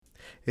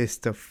It's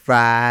the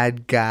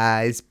Fried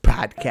Guys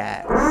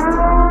Podcast.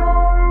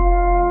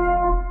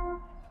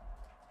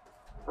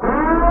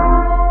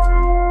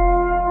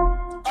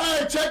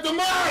 Hey, check the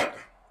mic!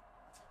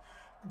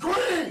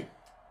 Green!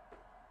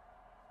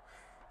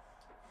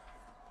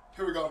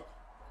 Here we go.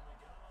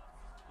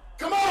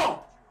 Come on!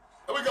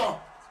 Here we go.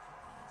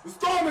 The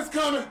storm is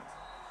coming.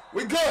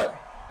 We good.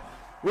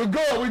 We're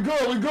good. We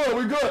good. We good.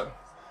 We good.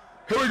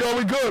 Here we go.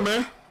 We good,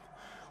 man.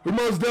 We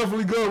most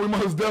definitely good. We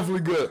most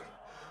definitely good.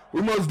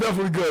 We most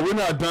definitely good. We're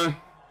not done.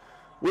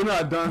 We're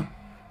not done.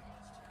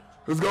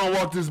 Let's go and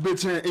walk this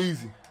bitch in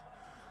easy.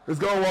 Let's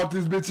go and walk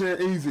this bitch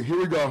in easy. Here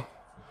we go.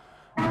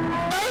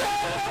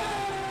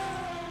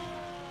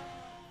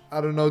 I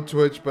don't know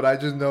Twitch, but I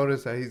just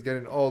noticed that he's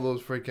getting all those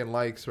freaking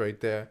likes right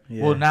there.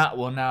 Yeah.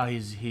 Well, now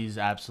he's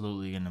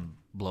absolutely gonna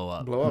blow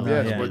up. Blow up, No,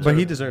 yeah. yeah. Sports But he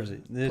Center. deserves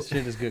it. This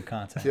shit is good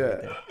content. right Yeah,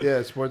 there.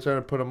 yeah. Sports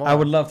Center put him on. I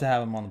would love to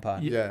have him on the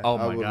pod. Yeah, Oh I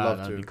my would god, love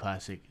that'd to. be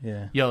classic.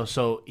 Yeah. Yo,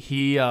 so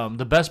he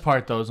the best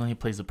part though is when he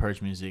plays the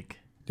Purge music.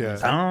 Yeah.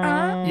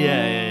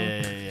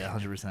 Yeah,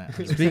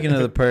 100%. Speaking of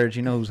the Purge,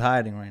 you know who's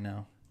hiding right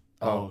now?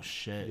 Oh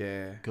shit.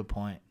 Yeah. Good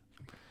point.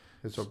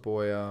 It's our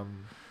boy,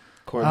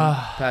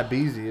 Pat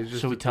Beasley. It's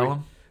just Should we tell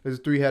him? It's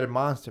a three-headed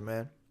monster,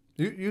 man.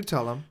 You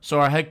tell him.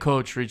 So our head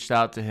coach reached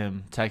out to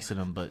him, texted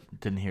him, but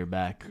didn't hear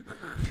back.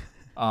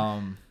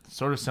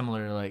 Sort of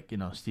similar to like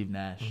Steve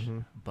Nash,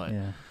 but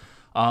Yeah.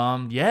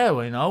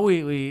 well,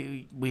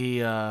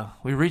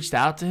 we reached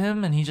out to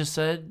him and he just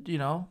said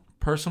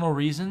personal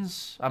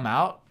reasons I'm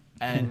out.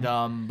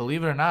 And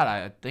believe it or not,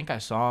 I think I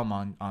saw him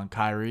on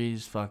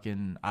Kyrie's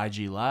fucking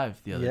IG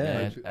Live the other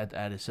day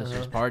at his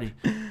sister's party.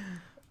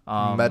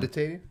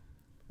 Meditating?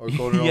 Or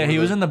going Yeah, he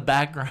was in the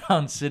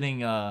background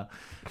sitting.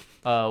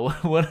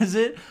 What is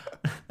it?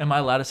 Am I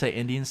allowed to say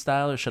Indian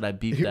style or should I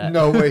beep that?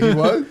 No way, he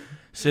was?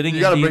 Sitting.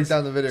 You gotta Indian, break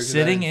down the video. 'Cause I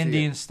Sitting didn't see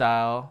Indian it.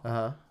 style.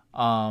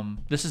 Uh-huh.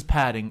 This is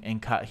Pat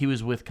and he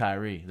was with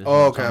Kyrie. This is Oh, what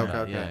I'm okay, talking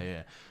okay, about. okay.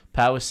 Yeah.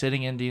 Pat was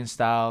sitting Indian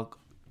style,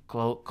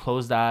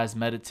 closed eyes,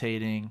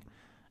 meditating,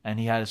 and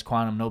he had his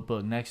quantum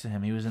notebook next to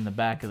him. He was in the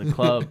back of the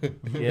club.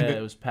 Yeah,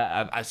 it was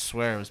Pat. I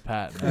swear it was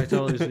Pat. I Man.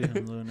 totally see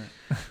him doing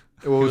it.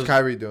 What was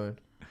Kyrie doing?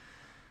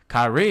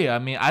 Kyrie. I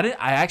mean,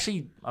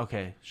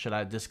 okay. Should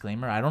I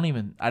disclaimer? I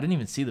didn't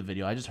even see the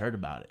video. I just heard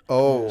about it.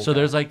 Oh. So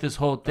there's like this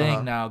whole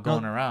thing now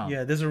going No, around.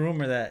 Yeah, there's a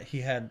rumor that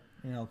he had,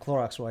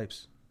 Clorox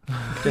wipes.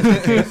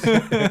 Just in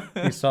case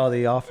he saw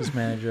the office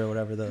manager or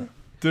whatever.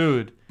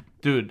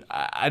 Dude,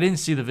 I didn't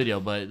see the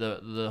video, but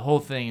the whole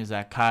thing is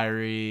that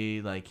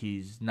Kyrie, like,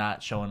 he's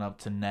not showing up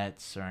to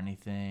Nets or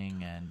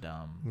anything, and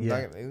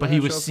Yeah. but he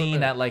was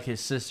seen at like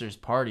his sister's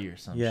party or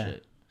some Yeah.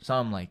 shit,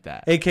 something like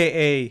that.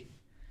 AKA,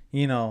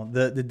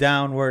 the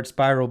downward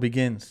spiral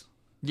begins.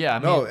 Yeah, I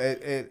mean, No,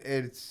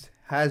 it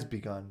has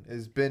begun.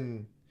 It's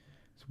been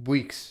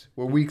weeks.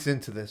 We're weeks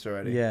into this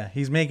already. Yeah,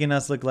 he's making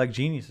us look like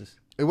geniuses.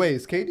 Hey, wait,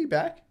 is KD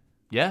back?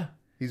 yeah,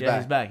 He's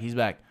yeah, back. he's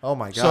back. Oh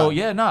my god. So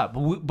yeah,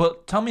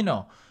 but tell me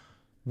no.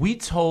 We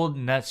told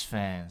Nets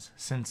fans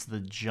since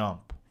the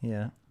jump,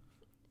 Yeah.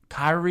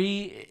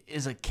 Kyrie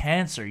is a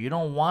cancer. You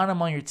don't want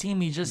him on your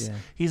team.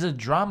 He's a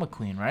drama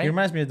queen, right? He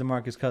reminds me of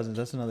DeMarcus Cousins.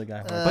 That's another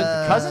guy.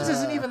 But Cousins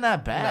isn't even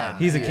that bad.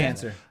 He's a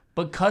cancer.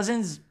 But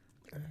Cousins,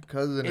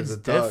 Cousin it's is a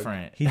thug.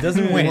 different. He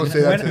doesn't He win. won't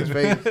say that to his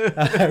face.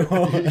 I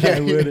won't. I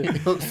wouldn't.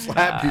 He'll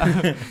slap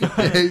you.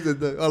 He's a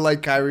thug.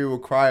 Unlike Kyrie will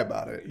cry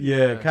about it.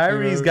 Yeah,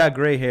 Kyrie's got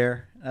gray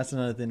hair. That's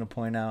another thing to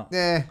point out.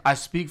 Yeah. I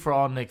speak for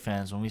all Knicks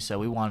fans when we said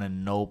we wanted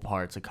no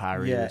parts of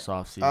Kyrie Yeah. this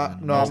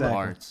offseason. No, no exactly.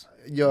 parts.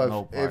 Yo,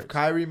 No if parts.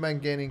 Kyrie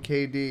meant getting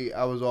KD,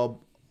 I was all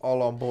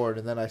on board,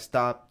 and then I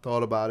stopped,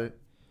 thought about it.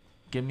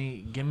 Give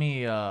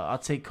me. I'll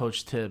take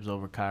Coach Tibbs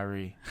over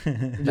Kyrie.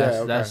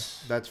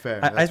 That's fair.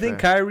 I think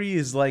Kyrie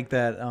is like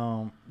that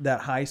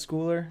that high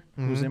schooler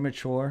who's Mm-hmm.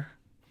 immature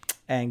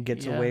and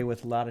gets Yeah. away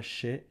with a lot of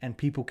shit, and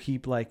people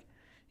keep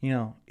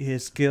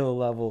his skill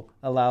level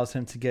allows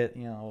him to get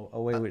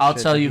away with. I'll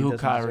shit tell that you he who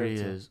doesn't Kyrie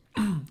deserve to. is,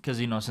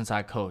 because since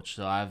I coach,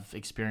 so I've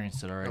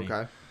experienced it already.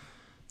 Okay.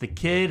 The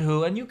kid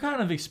who, and you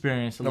kind of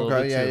experienced a little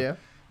bit Yeah, too. yeah.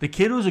 The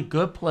kid who's a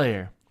good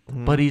player,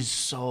 but he's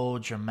so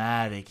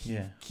dramatic.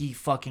 He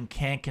fucking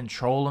can't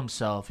control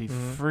himself. He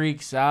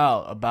freaks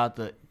out about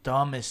the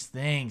dumbest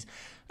things.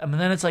 I mean,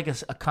 then it's like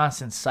a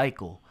constant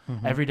cycle.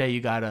 Every day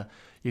you gotta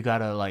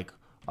like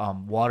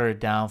water it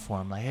down for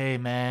him. Like, hey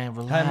man, High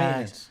relax.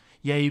 maintenance.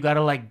 Yeah, you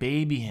gotta like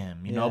baby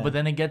him, you know. Yeah. But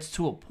then it gets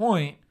to a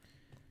point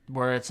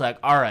where it's like,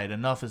 all right,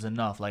 enough is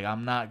enough. Like,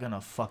 I'm not gonna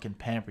fucking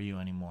pamper you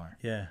anymore.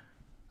 Yeah.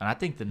 And I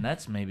think the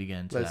Nets may be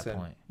getting to that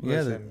point.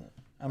 Listen,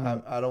 Yeah,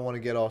 I don't want to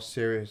get all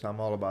serious.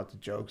 I'm all about the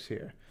jokes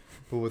here.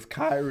 But with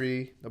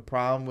Kyrie, the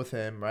problem with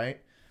him,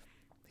 right?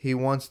 He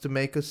wants to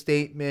make a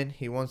statement.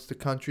 He wants the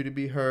country to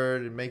be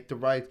heard and make the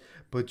right.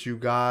 But you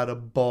got to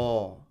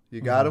ball. You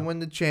got to win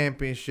the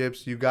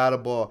championships. You got to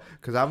ball.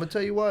 Because I'm going to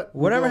tell you what.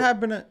 Whatever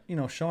happened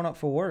to showing up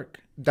for work?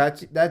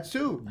 That's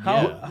too.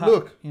 How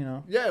Look. you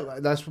know? Yeah,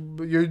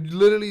 you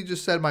literally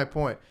just said my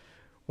point.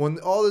 when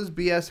all this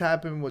BS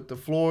happened with the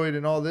Floyd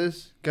and all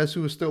this, guess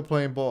who was still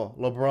playing ball?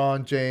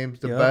 LeBron James,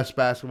 the best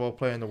basketball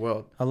player in the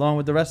world. Along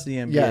with the rest of the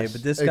NBA. Yes,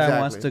 but this guy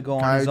wants to go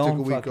on his own took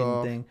a week fucking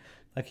off. thing.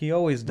 Like he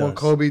always does. When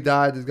Kobe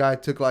died, this guy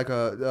took like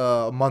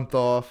a month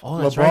off. Oh,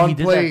 that's LeBron right. He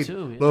did that played.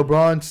 too, yeah.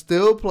 LeBron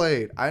still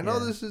played. I know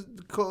Yeah. this is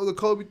the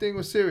Kobe thing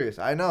was serious.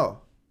 I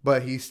know,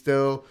 but he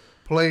still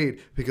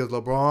played because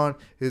LeBron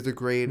is the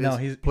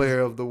greatest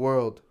player of the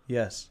world.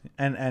 Yes,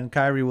 and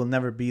Kyrie will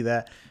never be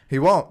that. He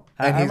won't.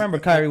 I remember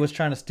Kyrie was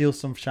trying to steal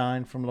some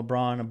shine from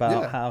LeBron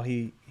about how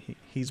he's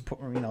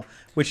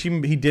which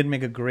he did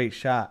make a great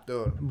shot,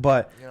 Dude.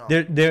 But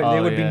they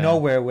would be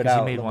nowhere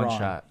without he made LeBron. one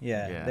shot.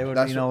 Yeah, they would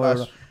That's be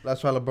nowhere.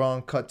 that's why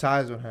LeBron cut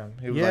ties with him.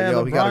 He was Yeah, like,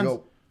 yo, he gotta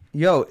go.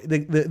 Yo,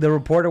 the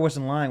reporter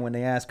wasn't lying when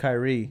they asked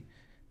Kyrie,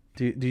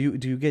 do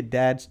you get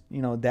dad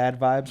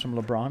vibes from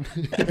LeBron?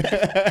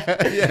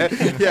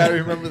 yeah, I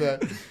remember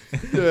that.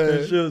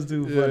 That show's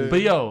too funny.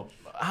 But yo,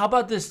 how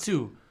about this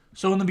too?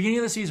 So in the beginning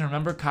of the season,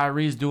 remember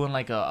Kyrie's doing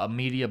like a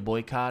media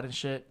boycott and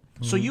shit.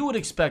 So you would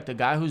expect a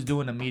guy who's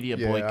doing a media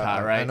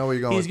boycott, right? I know where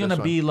you're going. He's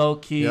gonna be low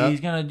key. Yeah. He's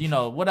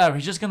gonna, whatever.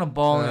 He's just gonna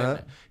ball in.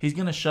 He's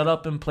gonna shut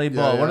up and play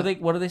ball. Yeah.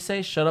 What do they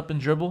say? Shut up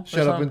and dribble.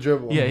 Shut up and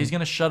dribble. Yeah, he's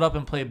gonna shut up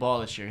and play ball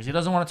this year because he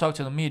doesn't want to talk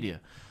to the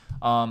media.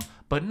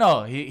 But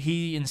no,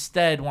 he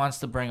instead wants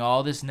to bring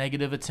all this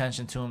negative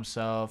attention to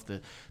himself.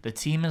 The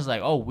team is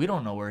like, oh, we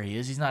don't know where he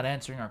is. He's not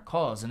answering our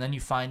calls. And then you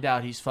find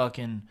out he's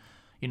fucking,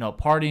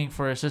 partying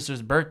for his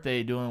sister's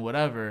birthday, doing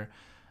whatever.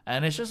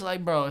 And it's just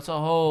like, bro, it's a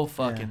whole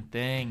fucking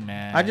thing,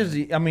 man. How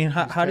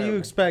do you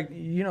expect,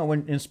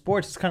 when in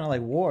sports, it's kind of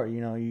like war,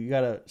 you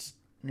got to,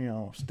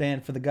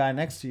 stand for the guy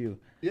next to you.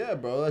 Yeah,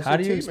 bro. That's how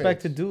do you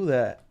expect to do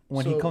that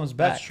when he comes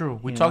back? That's true.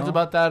 We talked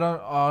about that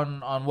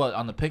on what?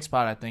 On the Pick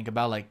Spot, I think,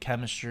 about like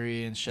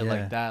chemistry and shit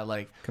like that.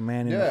 Like,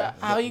 commanding. Yeah.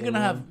 How you going to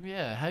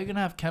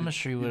have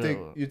chemistry with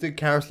you think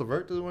Karis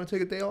LeVert doesn't want to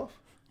take a day off?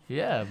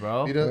 Yeah,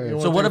 bro. You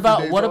don't So wanna take a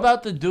few days off?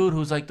 about the dude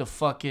who's like the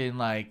fucking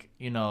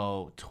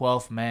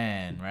 12th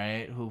man,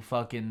 right? Who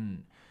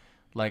fucking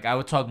like I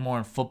would talk more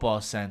in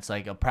football sense,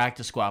 like a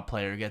practice squad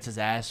player gets his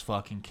ass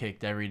fucking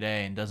kicked every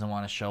day and doesn't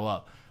want to show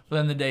up. But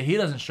then the day he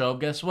doesn't show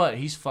up, guess what?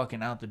 He's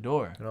fucking out the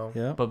door.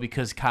 Yeah. But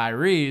because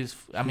Kyrie's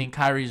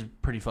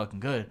pretty fucking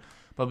good.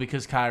 But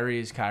because Kyrie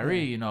is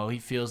Kyrie, he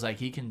feels like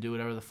he can do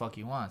whatever the fuck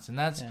he wants. And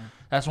that's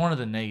one of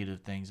the negative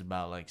things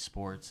about like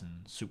sports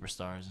and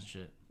superstars and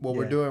shit. What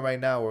we're doing right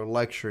now, we're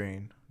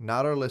lecturing,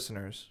 not our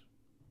listeners,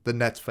 the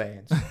Nets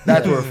fans.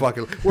 That's what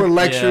we're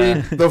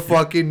lecturing the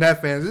fucking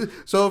Net fans.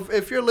 So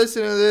if you're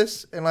listening to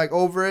this and like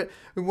over it,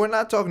 we're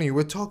not talking to you.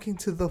 We're talking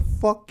to the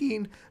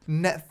fucking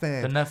Net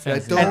fans. The Net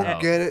fans that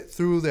don't get it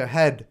through their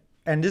head.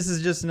 And this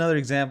is just another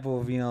example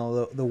of,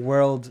 the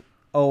world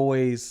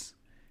always,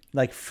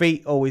 like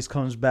fate always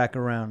comes back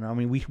around. I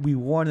mean, we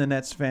warned the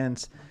Nets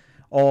fans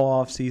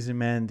all off season,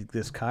 man,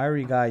 this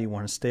Kyrie guy, you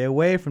want to stay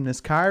away from this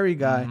Kyrie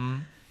guy. Mm-hmm.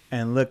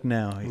 And look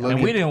now.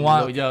 And we didn't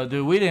want,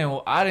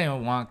 I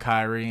didn't want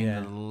Kyrie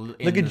in the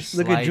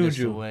look at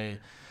Juju. way.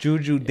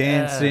 Juju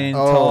dancing,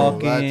 Oh,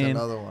 talking. that's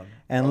another one.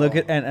 And look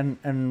at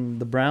and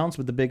the Browns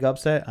with the big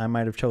upset. I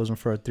might have chosen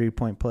for a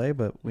 3-point play,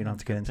 but we don't have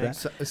to get into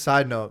that.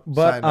 Side note.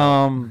 But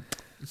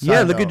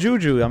look at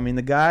Juju. I mean,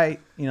 the guy,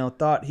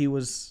 thought he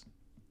was,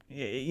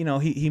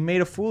 he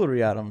made a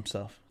foolery out of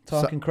himself.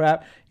 Talking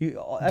crap,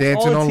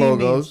 dancing on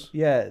logos.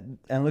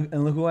 And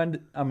look who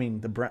ended. I mean,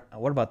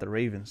 what about the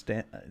Ravens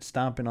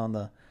stomping on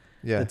the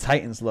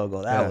Titans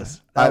logo? That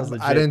was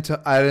legit.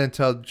 I didn't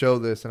tell Joe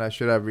this, and I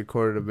should have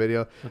recorded a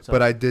video.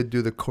 But I did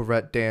do the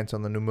Corvette dance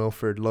on the New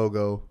Milford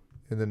logo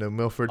in the New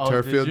Milford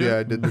turf field. Yeah,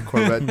 I did the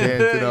Corvette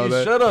dance and all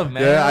that. You should have,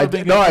 man. Yeah, I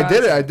did. No, I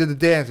did it. I did the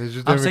dance. I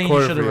just didn't record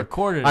it. You should have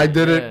recorded it. I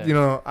did it.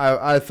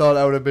 I thought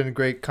that would have been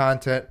great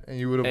content, and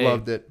you would have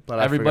loved it. But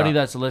everybody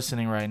that's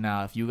listening right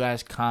now, if you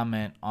guys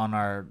comment on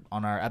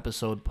our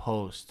episode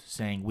post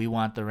saying we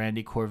want the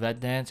Randy Corvette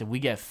dance, if we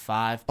get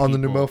 5 people on the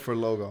New Milford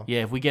logo,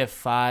 if we get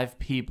 5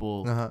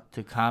 people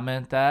to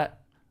comment that.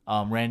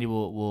 Randy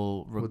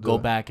will go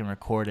back and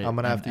record it. I'm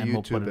gonna have to YouTube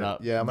we'll put it up.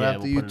 Yeah, I'm gonna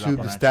have to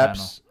YouTube the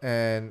steps,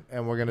 and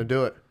we're gonna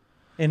do it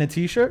in a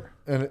t-shirt.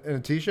 In a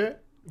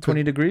t-shirt,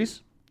 20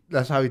 degrees.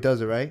 That's how he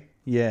does it, right?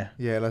 Yeah.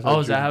 That's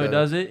is that how he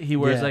does it? He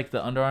wears like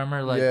the Under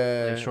Armour,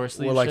 like short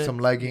sleeve, with like shit? some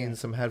leggings,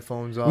 some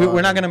headphones on.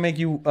 We're not gonna make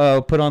you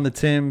put on the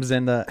Timbs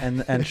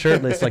and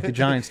shirtless like the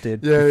Giants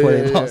did before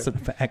they lost to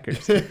the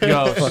Packers.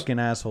 Yo, fucking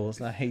assholes!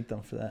 I hate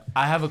them for that.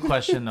 I have a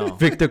question though.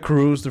 Victor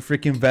Cruz, the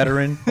freaking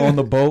veteran on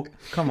the boat.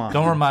 Come on.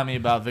 Don't remind me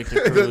about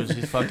Victor Cruz.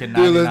 He's fucking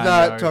 99 Dude, let's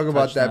not talk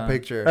about touchdown. that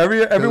picture.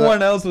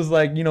 Everyone else was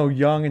like,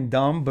 young and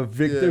dumb, but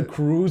Victor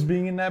Cruz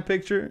being in that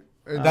picture.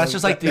 That's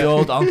just like the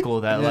old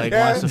uncle that like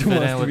wants to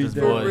fit in with his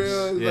boys.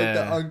 Real, like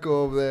the uncle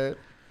over there.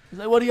 He's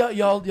like, what are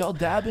y'all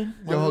dabbing?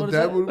 What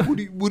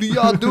are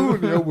y'all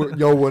doing?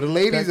 Yo, where the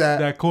ladies at?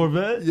 That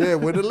Corvette? Yeah,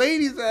 where the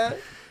ladies at?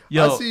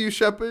 Yo. I see you,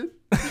 Shepard.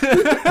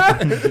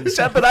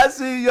 Shepard, I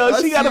see you.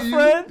 Yo, she got a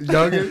friend.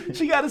 Youngin.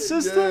 She got a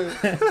sister.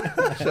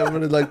 Yeah.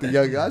 Shepard is like the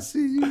youngin. I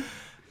see you.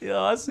 Yo,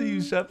 I see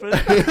you, Shepard.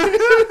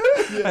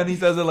 And he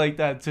says it like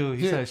that too.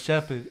 He says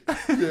Shepard.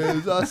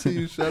 Yeah, I see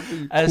you, Shepard.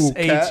 You cool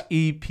cat.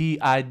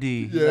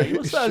 SHEPID. Yeah, Like,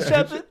 what's up,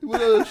 Shepard? What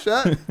up,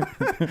 Shep?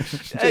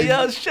 Hey,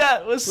 yo,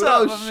 Shep. What's What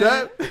up, up, my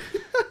Shep?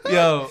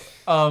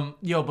 man?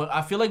 Yo, but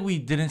I feel like we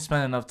didn't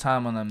spend enough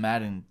time on the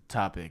Madden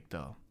topic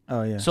though.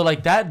 Oh yeah. So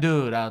like that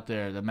dude out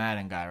there, the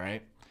Madden guy,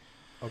 right?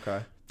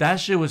 Okay. That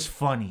shit was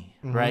funny,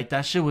 right?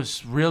 That shit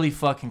was really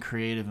fucking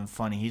creative and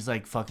funny. He's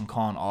like fucking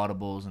calling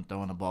audibles and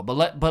throwing the ball.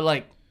 But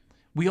like,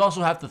 we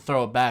also have to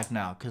throw it back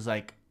now, cause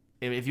like,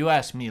 if you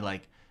ask me,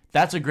 like,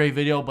 that's a great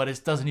video, but it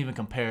doesn't even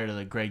compare to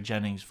the Greg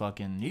Jennings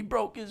fucking he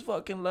broke his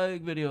fucking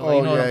leg video. Like,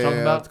 you know what I'm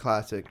talking about? That's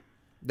classic.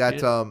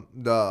 That's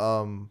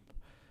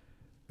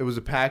it was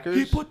the Packers.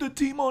 He put the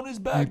team on his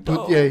back. He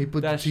put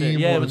the team.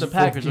 Yeah, on with the his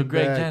Packers with fucking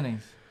Greg back.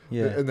 Jennings.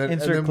 Yeah. And then-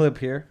 Insert clip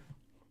here.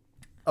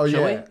 Oh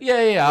Shall yeah. we?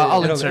 Yeah.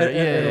 I'll It'll- insert it.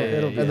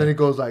 it'll- And then it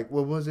goes like,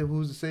 what was it?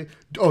 Who's to say?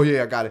 Oh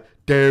yeah, I got it.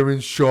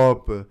 Darren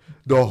Sharper,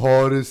 the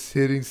hardest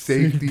hitting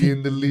safety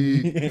in the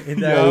league.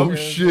 Oh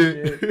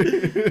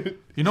shit.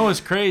 You know what's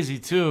crazy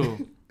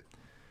too?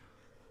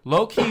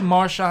 Low key,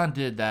 Marshawn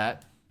did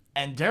that,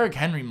 and Derrick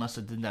Henry must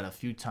have did that a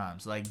few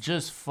times. Like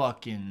just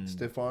fucking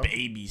Stiff arm?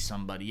 baby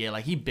somebody. Yeah,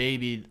 like he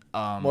babied.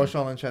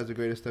 Marshawn Lynch has the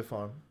greatest stiff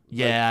arm.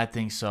 Yeah, I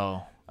think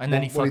so. And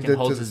then he What he fucking did to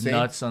holds the his Saints?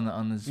 nuts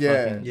on his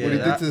Yeah, fucking. what he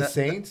Yeah, did to the that-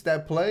 Saints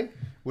that play,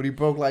 when he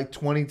broke like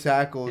 20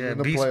 tackles Yeah, in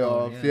the beast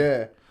mode, playoffs. yeah.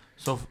 Yeah.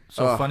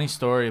 So funny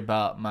story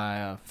about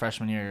my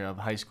freshman year of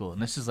high school,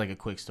 and this is like a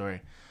quick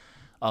story.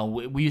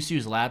 We used to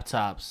use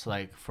laptops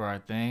like for our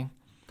thing,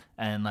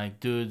 and like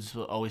dudes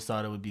always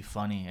thought it would be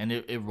funny, and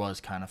it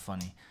was kind of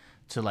funny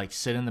to like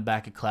sit in the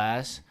back of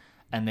class,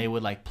 and they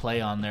would like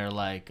play on their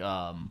like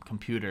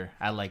computer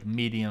at like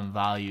medium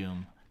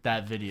volume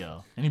that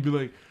video, and he'd be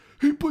like,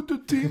 he put the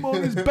team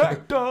on his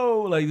back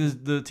though. Like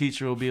the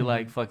teacher will be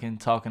like fucking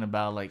talking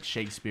about like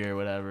Shakespeare or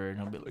whatever, and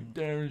he'll be like,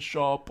 Darren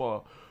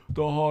Sharper,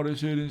 the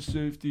hardest hitting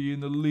safety in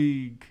the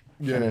league.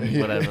 Yeah, And then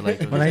yeah. whatever.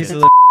 Like When I used to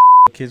live,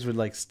 kids would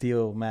like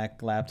steal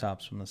Mac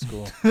laptops from the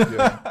school,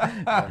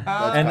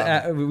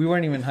 and we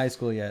weren't even in high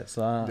school yet.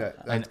 So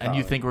and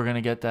you think we're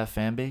gonna get that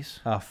fan base?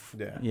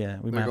 yeah,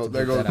 we might There, have to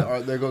there, put goes that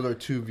out. there goes our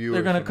two viewers.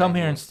 They're gonna from come that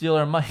here and group. steal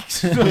our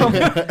mics.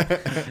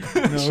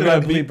 No, we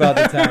gotta bleep out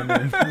the time,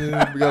 man.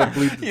 Yeah, we gotta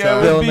bleep the Yeah,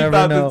 time. They'll we'll beep never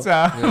out know. the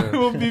town. Yeah.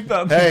 We'll beep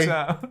out Hey, the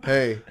town.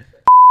 hey,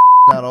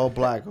 not all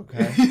black,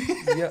 okay?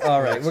 Yeah,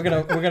 all right, we're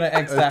gonna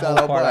X that It's whole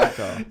not all part black.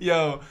 out.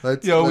 Yo,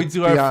 Let's we be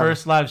do our honest.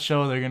 first live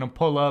show. They're gonna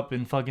pull up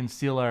and fucking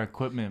steal our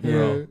equipment,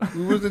 bro. Yeah.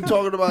 We wasn't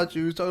talking about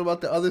you. We was talking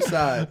about the other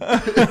side.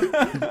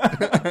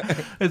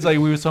 It's like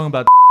we was talking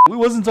about. We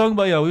wasn't talking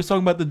about y'all. We was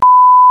talking about the.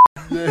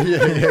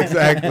 yeah,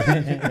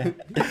 exactly.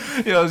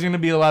 There's gonna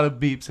be a lot of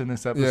beeps in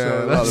this episode.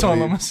 Yeah, a lot That's of all I'm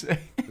beeps. gonna say.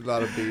 A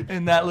lot of beeps.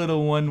 In that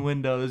little one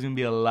window, there's gonna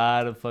be a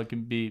lot of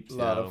fucking beeps. A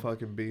lot yo. of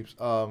fucking beeps.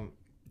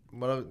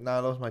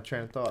 Now that was my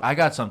train of thought. I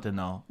got something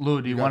though. Lou,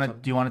 do you got want to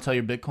something? do you want to tell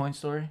your Bitcoin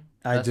story?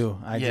 I do.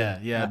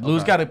 Yeah.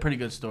 Lou's got a pretty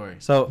good story.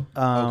 So,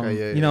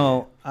 Okay,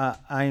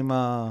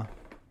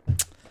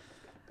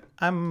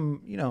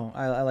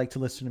 I like to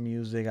listen to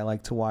music. I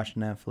like to watch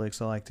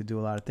Netflix. I like to do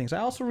a lot of things. I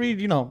also read,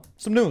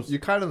 some news. You're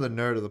kind of the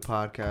nerd of the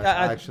podcast,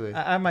 I- actually.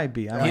 I might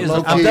be. He I'm is the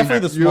I'm definitely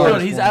the fucking nerd. smartest.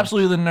 Dude, he's one.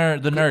 absolutely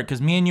the nerd,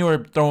 because me and you are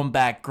throwing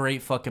back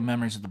great fucking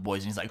memories of the boys,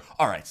 and he's like,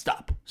 "All right,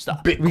 stop.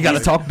 We gotta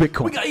talk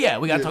Bitcoin.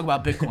 We gotta talk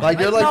about Bitcoin." Like,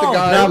 you're like the no,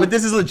 guy- No, but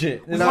this is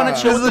legit. We This want Nah,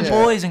 to chill with the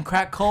yeah. boys and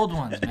crack cold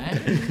ones,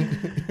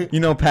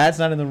 man. Pat's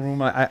not in the room.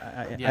 Yeah,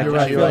 I You're feel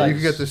right. You're right. like You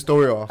can get the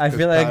story off. I 'cause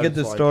feel like I Pat get is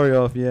the like- story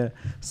off. Yeah.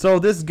 So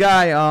this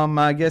guy,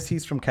 I guess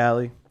he's from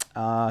Cali.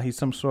 He's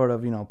some sort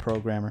of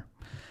programmer.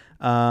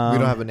 We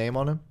don't have a name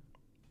on him.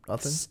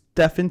 Nothing.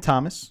 Stephen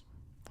Thomas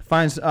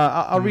finds.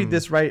 I'll read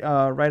this right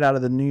out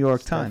of the New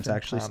York Times. Stephen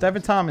Actually, Thomas.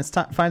 Stephen Thomas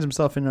finds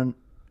himself in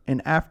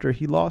after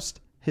he lost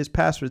his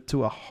password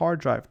to a hard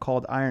drive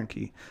called Iron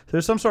Key. So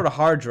there's some sort of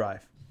hard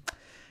drive.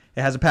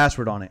 It has a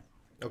password on it.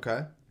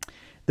 Okay.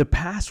 The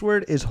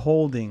password is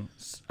holding.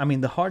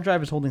 The hard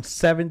drive is holding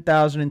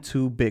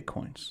 7,002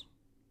 bitcoins.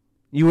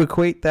 You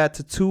equate that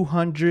to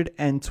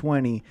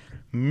 $220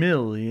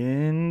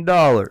 million.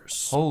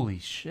 Holy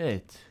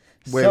shit!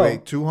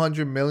 Wait.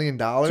 $200 million?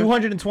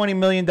 $220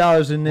 million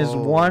in this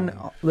Holy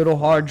one little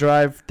hard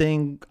drive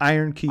thing,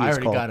 Iron Key. I it's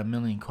already called. got a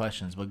million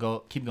questions,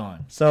 but keep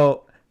going.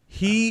 So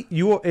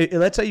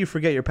let's say you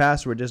forget your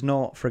password. There's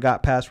no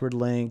forgot password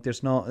link.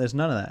 There's none of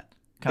that.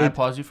 Can I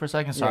pause you for a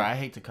second? Sorry, Yeah. I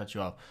hate to cut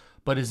you off,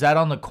 but is that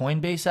on the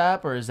Coinbase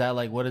app, or is that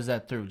like what is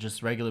that through?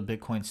 Just regular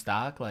Bitcoin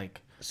stock?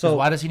 Like, so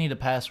why does he need a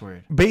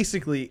password?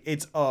 Basically,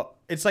 it's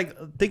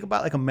like, think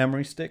about like a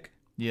memory stick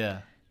Yeah.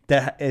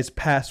 that is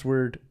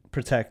password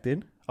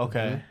protected.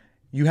 Okay.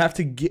 You have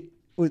to get,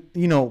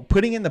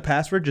 putting in the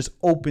password just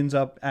opens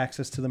up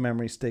access to the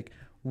memory stick,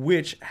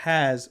 which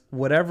has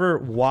whatever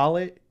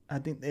wallet. I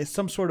think it's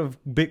some sort of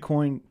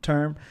Bitcoin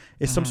term.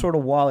 It's some sort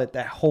of wallet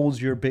that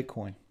holds your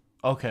Bitcoin.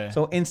 Okay.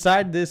 So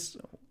inside this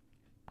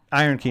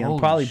Iron Key, I'm Holy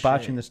probably shit.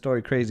 botching the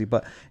story crazy,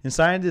 but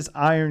inside this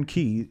Iron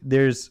Key,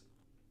 there's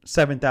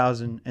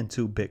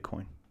 7,002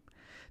 Bitcoin.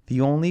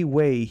 The only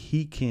way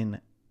he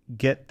can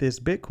get this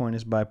Bitcoin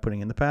is by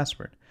putting in the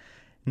password.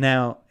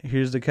 Now,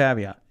 here's the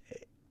caveat: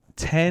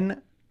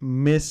 10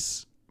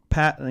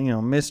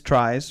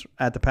 mistries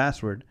at the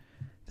password,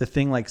 the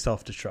thing like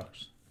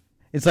self-destructs.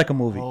 It's like a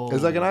movie.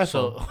 It's like an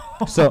iPhone.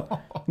 So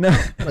no,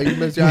 Like you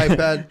miss your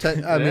iPad. It's like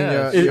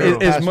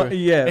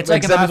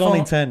an it's iPhone.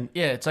 only 10.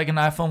 Yeah, it's like an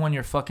iPhone when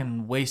you're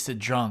fucking wasted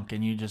drunk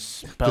and you just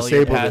spell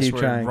Disable your it. Keep password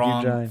trying.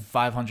 wrong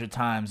 500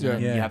 times and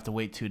then Yeah. you have to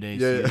wait 2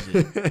 days Yeah. to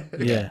use it.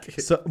 Yeah.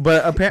 So,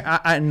 but apparently,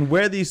 and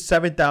where these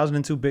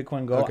 7,002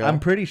 Bitcoin go, Okay. I'm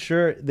pretty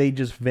sure they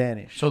just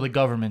vanish. So the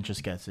government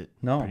just gets it.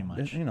 No, pretty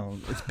much.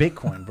 it's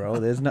Bitcoin, bro.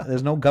 There's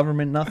no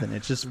government, nothing.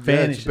 It just Yeah, it's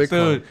vanishes.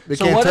 Bitcoin. Dude, They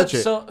so can't what touch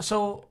if,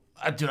 it.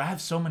 dude, I have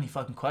so many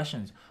fucking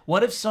questions.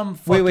 What if some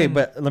fucking... Wait,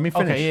 but let me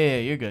finish.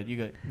 Okay, yeah, you're good.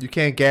 You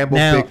can't gamble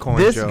Now, Bitcoin,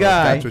 this Joe.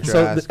 guy, That's what you're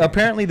so asking.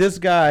 apparently this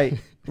guy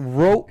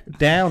wrote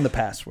down the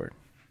password.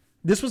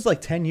 This was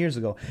like 10 years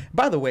ago.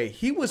 By the way,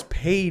 he was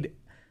paid.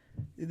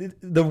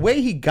 The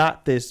way he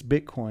got this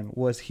Bitcoin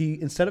was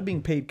instead of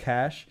being paid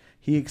cash,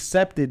 he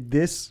accepted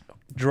this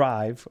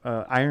drive,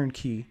 Iron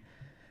Key,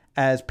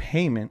 as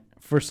payment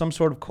for some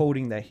sort of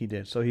coding that he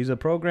did. So he's a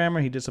programmer.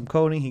 He did some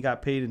coding. He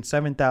got paid in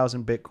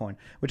 7,000 Bitcoin,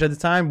 which at the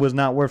time was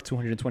not worth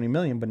 220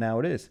 million, but now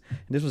it is. And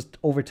this was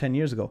over 10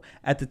 years ago.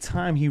 At the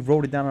time, he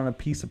wrote it down on a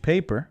piece of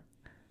paper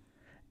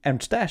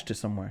and stashed it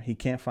somewhere. He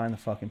can't find the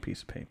fucking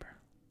piece of paper.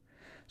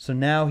 So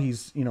now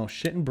he's,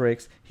 shitting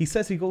bricks. He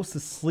says he goes to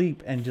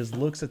sleep and just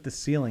looks at the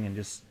ceiling and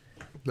just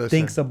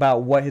thinks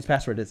about what his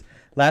password is.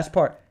 Last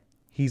part,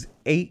 he's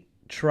 8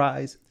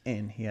 tries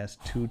in. He has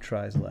 2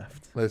 tries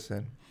left.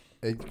 Listen,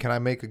 can I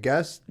make a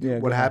guess? Yeah,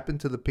 What go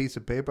happened to the piece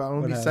of paper? I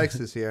don't want to be happened?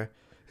 sexist here.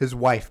 His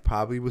wife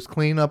probably was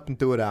cleaning up and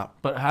threw it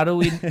out. But how do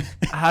we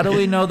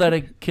know that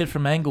a kid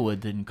from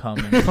Englewood didn't come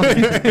and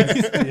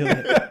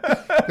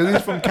Because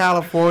he's from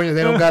California.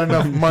 They don't got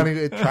enough money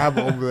to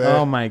travel over there.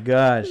 Oh my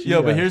gosh.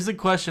 Yo, but here's the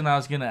question I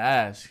was gonna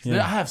ask.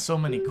 Yeah. I have so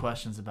many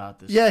questions about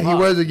this. Yeah, he Fuck.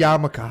 wears a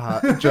yarmulke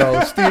hat,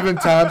 Joe. Stephen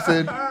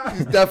Thompson.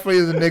 He definitely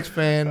is a Knicks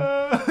fan.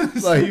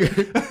 Like,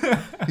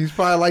 he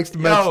probably likes the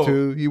Mets Yo,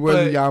 too. He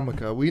wears a but-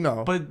 yarmulke. We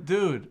know. But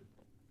dude,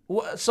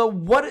 so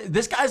what?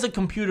 This guy's a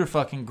computer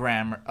fucking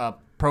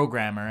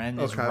programmer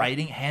and is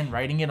Okay.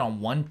 handwriting it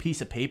on one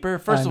piece of paper.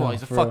 First I of all, know,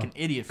 he's a for real. fucking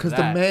idiot for Because the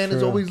that. man is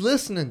True. always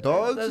listening,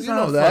 dogs. That's You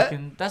not know that.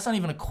 fucking. That's not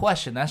even a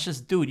question. That's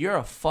just, dude, you're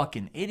a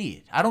fucking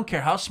idiot. I don't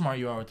care how smart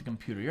you are with the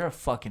computer. You're a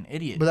fucking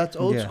idiot. But that's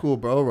old Yeah. school,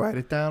 bro. Write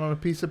it down on a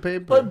piece of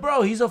paper. But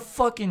bro, he's a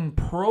fucking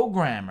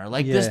programmer.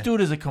 Like this Yeah.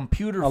 dude is a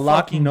computer a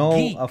lock fucking note,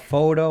 geek. a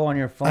photo on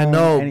your phone. I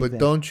know, anything but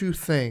don't you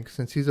think,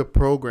 since he's a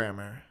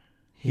programmer,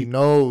 he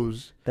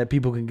knows. that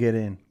people can get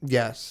in.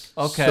 Yes.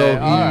 Okay, So he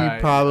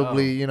alright,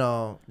 probably,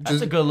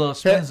 That's a good little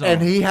spin zone.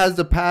 And he has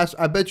the pass.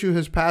 I bet you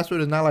his password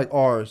is not like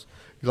ours.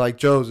 Like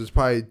Joe's is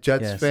probably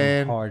Jets Yeah, some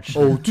fan hard shit.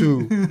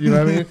 02. You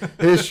know what I mean?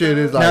 His shit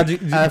is Now,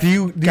 like. do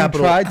you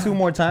capital- try 2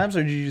 more times,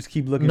 or do you just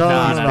keep looking? No, for no,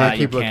 the no, piece of no, paper?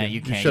 You keep can't. looking. You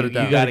You can't. shut You, it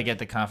down. got to get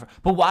the conference.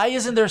 But why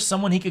isn't there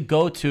someone he could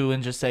go to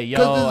and just say, "Yo, I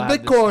Because have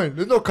it's this- Bitcoin.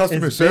 There's no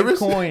customer It's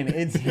service. Bitcoin.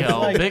 It's Yo,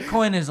 like,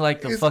 Bitcoin is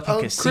like the It's fucking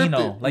unencrypted.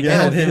 casino. Like Yeah,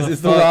 they don't it is. give a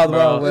It's the fuck, Wild bro.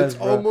 Wild West. It's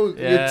bro. almost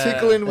Yeah. you're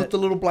tickling with the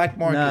little black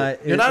market. Nah,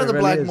 you're not in the it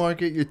black really is.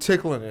 market. You're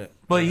tickling it.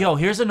 But yo,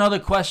 here's another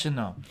question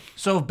though.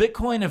 So if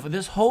Bitcoin, if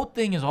this whole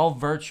thing is all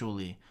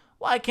virtually,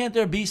 why can't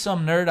there be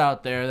some nerd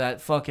out there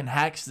that fucking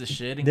hacks the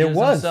shit and There gives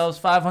was. themselves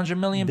 500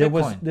 million there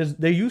Bitcoin?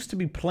 there used to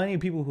be plenty of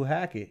people who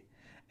hack it,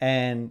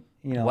 and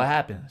What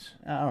happens?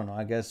 I don't know.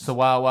 I guess It's the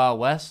Wild Wild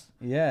West.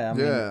 yeah. I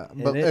mean, Yeah, it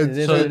but is-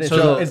 it's- it is-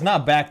 so- it's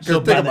not backed so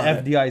up by think the about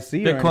it.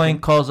 FDIC. or Bitcoin anything.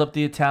 calls up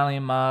the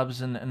Italian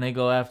mobs and they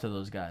go after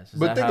those guys. Is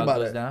But that think how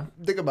about it goes it. down?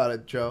 Think about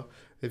it, Joe.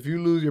 If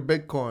you lose your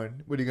Bitcoin,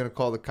 what are you gonna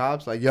call the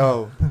cops? Like,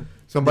 yo,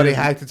 somebody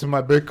hacked into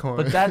my Bitcoin.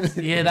 But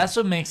that's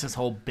what makes this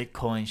whole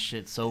Bitcoin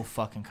shit so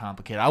fucking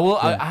complicated.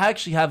 I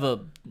actually have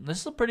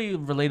this is a pretty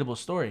relatable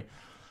story.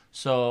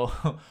 So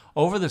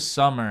over the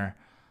summer,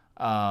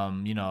 I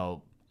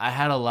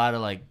had a lot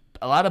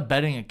of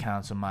betting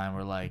accounts of mine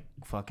were like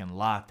fucking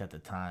locked at the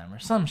time or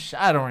some shit.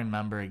 I don't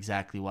remember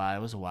exactly why. It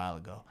was a while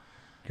ago.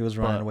 He was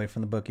running But- away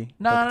from the bookie.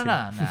 No, Bucket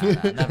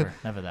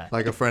never that.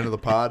 like a friend of the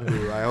pod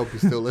who I hope he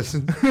still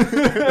listens.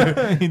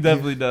 He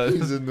definitely does.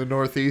 He's in the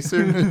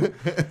Northeastern.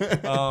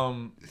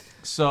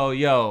 So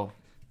yo,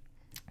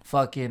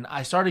 fucking,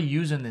 I started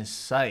using this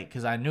site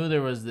because I knew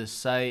there was this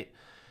site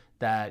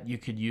that you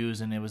could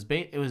use, and it was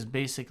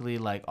basically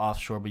like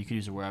offshore, but you could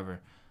use it wherever.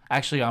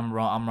 Actually, I'm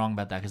wrong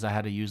about that because I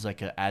had to use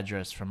like an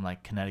address from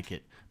like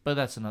Connecticut, but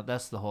that's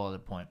the whole other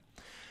point.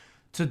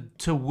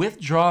 To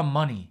withdraw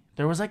money,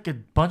 there was like a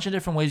bunch of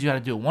different ways you had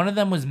to do it. One of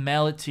them was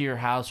mail it to your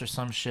house or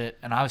some shit,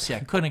 and obviously I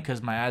couldn't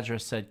because my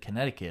address said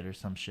Connecticut or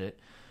some shit.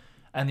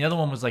 And the other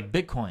one was like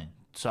Bitcoin.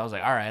 So I was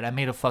like, all right, I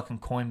made a fucking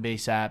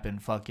Coinbase app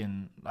and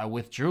fucking I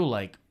withdrew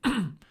like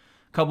a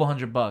couple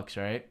 $100,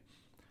 right?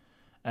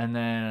 And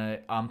then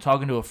I'm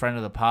talking to a friend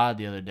of the pod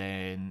the other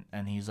day,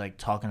 and he's like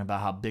talking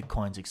about how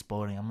Bitcoin's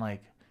exploding. I'm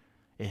like,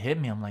 it hit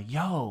me. I'm like,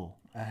 yo,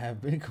 I have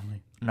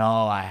Bitcoin.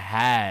 no,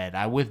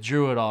 I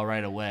withdrew it all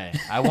right away.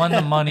 I won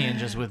the money and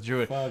just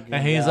withdrew it. Fucking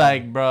And he's God.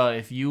 like, bro,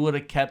 if you would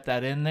have kept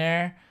that in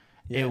there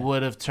Yeah. it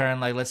would have turned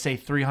like, let's say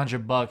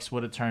 $300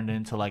 would have turned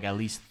into like at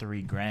least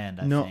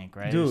 $3,000, I No, think,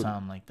 right? dude. Or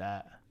something like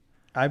that.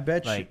 I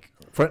bet you. Like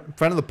Friend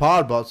of the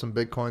pod bought some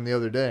Bitcoin the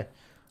other day.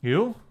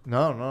 you?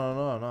 No.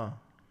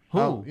 Who?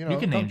 Oh, you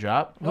can name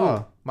drop. Who?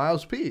 Oh,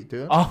 Miles P,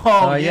 dude.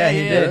 Oh, yeah, he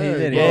did. He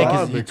did. Yeah, He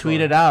because bought he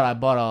Bitcoin. tweeted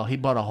out, he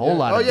bought a whole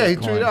lot Oh of yeah, he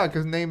Bitcoin. tweeted out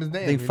because name his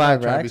name. I think He's 5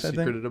 not trying racks, to I be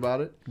think. secreted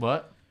about it.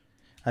 What?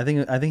 I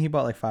think he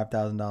bought like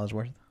 $5,000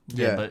 worth.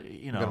 Yeah, but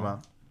you good know,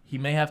 amount. he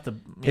may have to.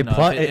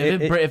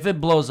 It If it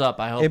blows up,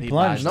 I hope it he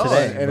plunged buys No,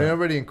 today, and but- it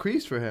already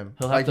increased for him.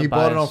 He'll have Like to he buy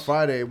bought it on us-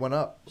 Friday, it went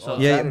up. So-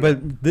 on Yeah,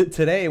 Saturday. but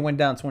today it went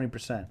down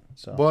 20%.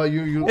 So well,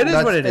 you It is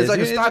that's- what it it's is. like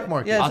a It- stock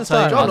market. yeah, I'll it's a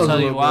tell you- stock. John knows I'll a tell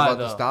you little bit why, about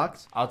the though.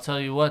 stocks. I'll tell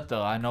you what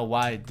though. I know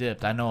why it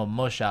dipped. I know a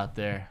mush out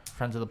there,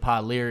 friends of the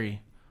pod,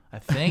 Leary. I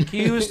think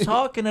he was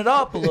talking it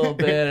up a little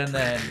bit, and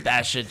then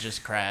that shit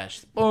just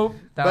crashed. Boom,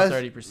 down Best-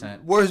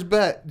 30%. Worst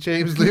bet,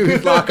 James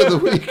Leary's lock of the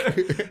week.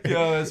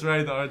 Yo, that's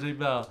right, the RJ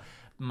Bell.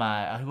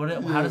 How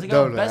does it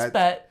No, go? no, Best that-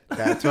 bet.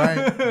 That's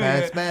right.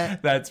 That's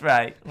Matt. That's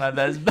right. My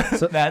best bet.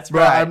 So- That's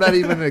Bro, right. I'm not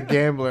even a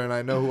gambler, and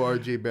I know who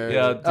RJ Bear is.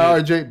 Yeah, dude.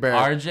 RJ Bear.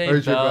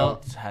 RJ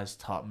Bell has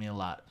taught me a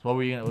lot. What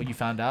were you? What you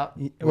found out?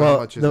 well,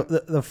 much is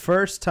the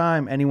first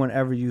time anyone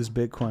ever used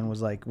Bitcoin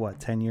was like what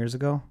 10 years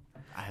ago.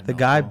 I have The no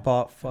guy clue.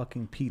 bought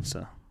fucking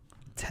pizza.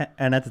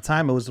 And at the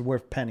time it was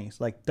worth pennies,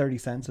 like 30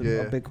 cents of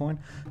Yeah. Bitcoin.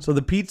 So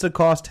the pizza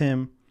cost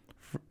him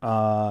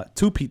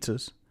 2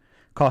 pizzas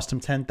cost him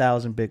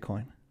 10,000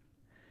 Bitcoin.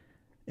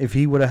 If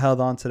he would have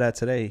held on to that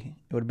today,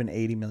 it would have been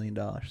 $80 million.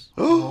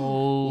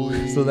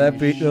 Holy So that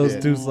those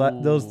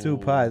shit. those two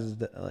pies is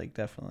like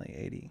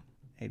definitely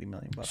 80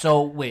 million bucks.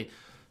 So wait.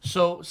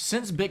 So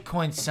since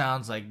Bitcoin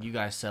sounds like you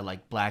guys said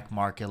like black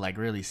market, like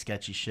really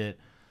sketchy shit,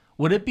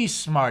 would it be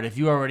smart if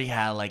you already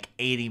had like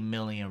 80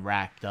 million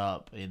racked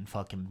up in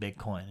fucking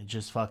Bitcoin and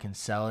just fucking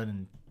sell it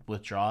and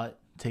withdraw it,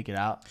 take it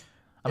out?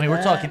 I mean,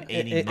 we're talking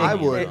 80 million. I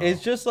would. though.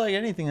 It's just like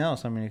anything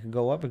else. I mean, it can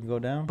go up, it can go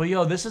down. But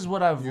yo, this is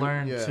what I've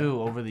learned yeah. too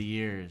over the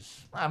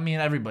years. I mean,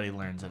 everybody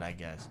learns it, I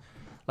guess.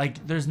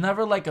 Like, there's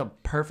never like a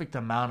perfect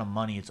amount of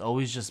money. It's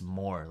always just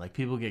more. Like,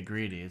 people get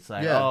greedy. It's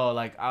like, Yeah. oh,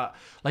 like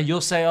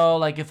you'll say, oh,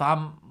 like if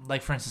I'm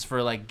like, for instance,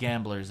 for like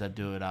gamblers that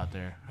do it out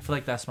there. I feel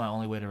like that's my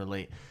only way to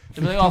relate.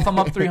 They'll be like, oh, if I'm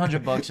up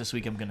 $300 this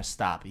week, I'm gonna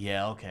stop.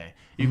 Yeah, okay.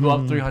 You go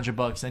up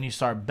 $300, then you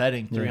start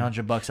betting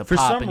 $300 a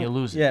pop, and you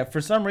lose it. Yeah,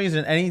 for some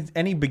reason,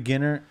 any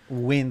beginner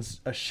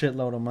wins a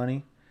shitload of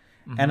money,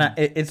 Mm-hmm. and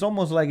it's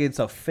almost like it's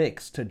a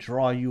fix to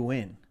draw you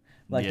in.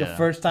 Like the Yeah.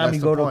 first time That's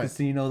you the go to a point.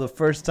 casino, the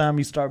first time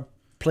you start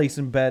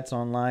placing bets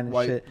online and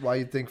Why shit.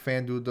 you think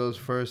FanDuel does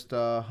first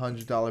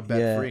 $100 bet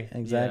yeah, free?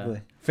 exactly.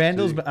 Yeah.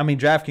 FanDuel's. So I mean,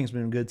 DraftKings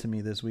been good to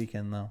me this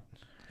weekend though.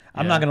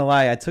 I'm Yeah. not gonna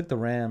lie. I took the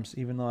Rams,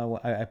 even though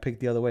I picked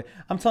the other way.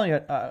 I'm telling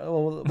you,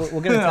 we'll get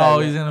into that. Oh,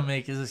 he's gonna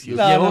make his excuse.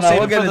 No, yeah, no, we'll no, save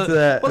we'll it get for into the,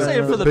 that. We'll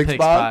save it for the Pig pig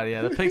spot? spot.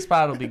 Yeah, the pig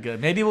spot will be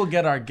good. Maybe we'll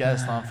get our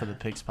guest on for the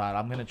pig spot.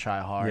 I'm gonna try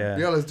hard. Yeah.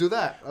 Yeah, let's do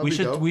that. That'd We be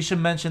should dope. we should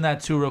mention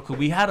that too real quick.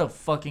 We had a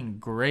fucking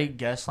great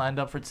guest lined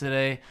up for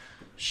today.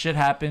 Shit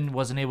happened,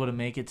 wasn't able to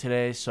make it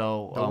today,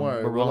 so Don't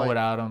worry, we're we're rolling like-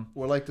 without him.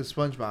 We're like the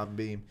SpongeBob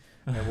beam,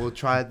 and we'll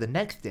try it the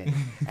next day,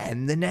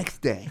 and the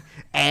next day,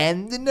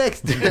 and the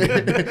next day.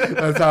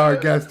 That's how our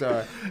guests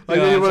are. Like,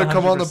 Yeah, you want to that's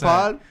come on the 100%.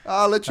 pod?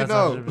 I'll let you That's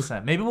know.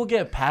 100%. Maybe we'll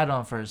get Pat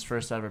on for his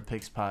first ever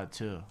pig spot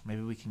too.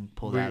 Maybe we can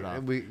pull that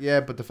off. Yeah,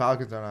 but the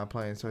Falcons are not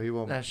playing, so he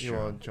won't. That's he true.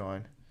 won't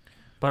join.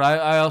 But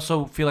I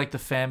also feel like the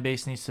fan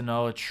base needs to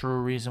know a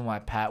true reason why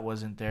Pat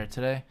wasn't there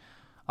today.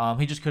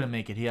 He just couldn't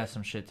make it. He has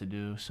some shit to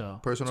do, so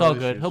Personal it's all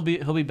good.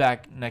 issues. He'll be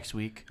back next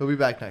week. He'll be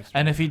back next week.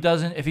 And if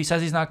he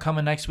says he's not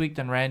coming next week,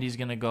 then Randy's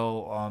gonna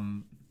go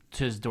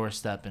to his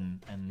doorstep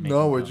and make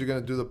No, him we're come. just gonna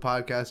do the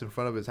podcast in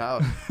front of his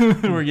house.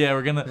 we're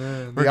gonna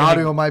the gonna-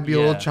 audio might be a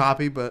little yeah.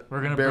 choppy, but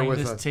we're gonna bear bring with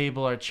this us.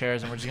 table, our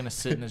chairs, and we're just gonna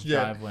sit in his Yeah.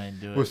 driveway and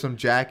do it. With some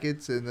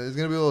jackets, and it's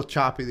gonna be a little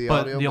choppy. The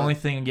But audio. the only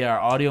thing, our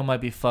audio might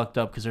be fucked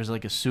up because there's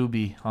like a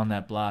Subi on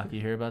that block.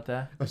 You hear about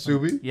that? a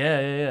Subi.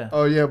 Yeah.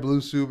 Oh yeah,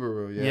 blue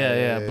Subaru.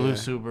 Yeah, blue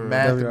Subaru.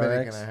 Mad WRX.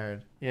 Dominican, I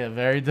heard. Yeah,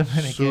 very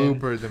Dominican.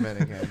 Super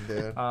Dominican,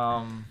 dude.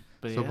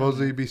 But yeah.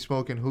 Supposedly he'd be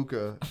smoking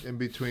hookah in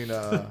between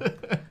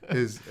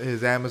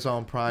his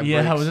Amazon Prime. Yeah,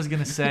 I breaks. was just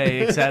gonna say,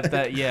 except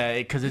that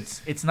because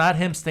it's not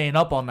him staying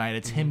up all night.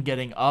 It's him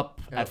getting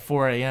up Yeah. at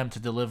 4 a.m. to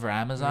deliver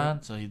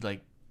Amazon. So he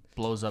like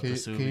blows up Can, the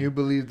you- Subi. can you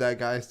believe that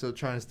guy's still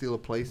trying to steal a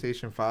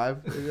PlayStation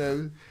 5?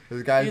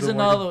 This guy's He's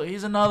been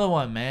he's another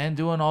one, man,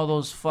 doing all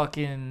those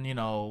fucking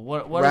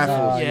what is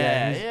Raffles. it?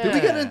 Yeah, Yeah, yeah. Did we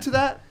get into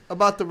that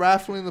about the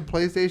raffling the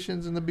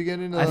PlayStations in the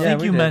beginning? Of I the- think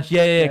we you did. mentioned,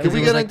 yeah, because Did we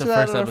it was get like into the that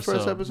first in our episode.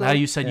 first episode? How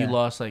you said you Yeah.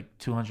 lost like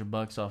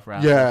 $200 off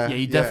raffles. Yeah,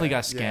 you definitely yeah,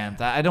 got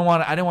scammed. I didn't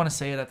want to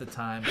say it at the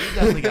time, but you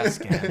definitely got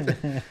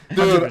scammed.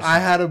 Dude, 100%.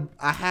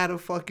 I had a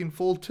fucking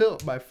full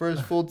tilt, my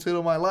first full tilt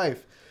of my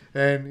life,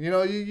 and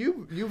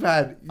you've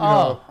had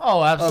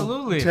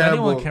Absolutely. If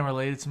terrible- anyone can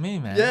relate it to me,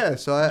 man. yeah.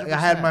 So I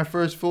had 100%. my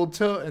first full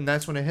tilt, and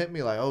that's when it hit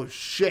me like, oh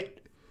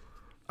shit,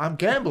 I'm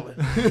gambling.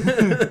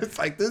 It's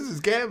like this is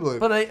gambling.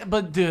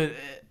 But dude,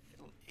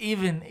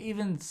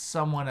 even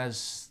someone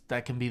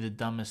that can be the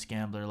dumbest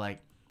gambler, like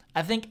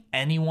I think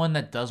anyone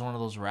that does one of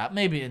those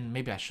maybe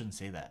I shouldn't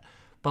say that,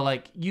 but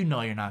like you're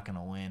not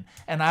gonna win.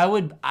 And I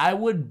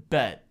would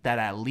bet that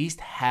at least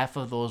half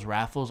of those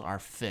raffles are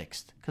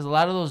fixed, because a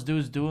lot of those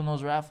dudes doing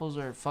those raffles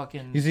are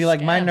fucking. You see,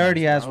 like my scammers,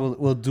 nerdy ass bro.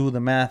 will do the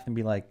math and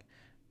be like,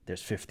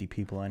 "There's 50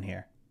 people in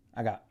here.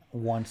 I got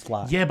one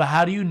slot." Yeah, but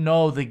how do you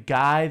know the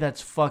guy that's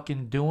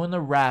fucking doing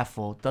the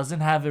raffle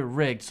doesn't have it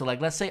rigged? So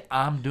like, let's say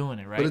I'm doing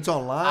it, right? But it's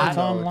online. It's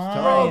though. online.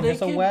 tough. Bro,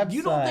 It's a website.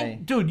 You don't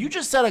think, dude? You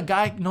just said a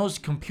guy knows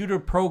computer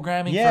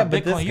programming Yeah, for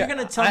but this Bitcoin. You're guy-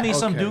 gonna tell me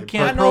some okay, dude but-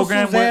 can't I know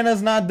program?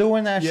 Susanna's not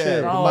doing that Yeah,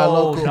 shit. but No, my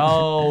local-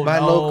 no, my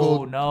no,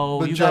 local- no.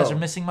 but You guys Joe- are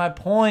missing my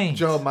point.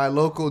 Joe, my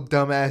local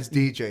dumbass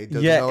DJ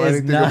doesn't Yeah, know is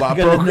anything not about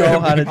gonna know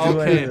programming. how to do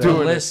Okay, anything. but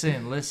Doing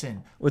it.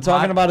 listen. We're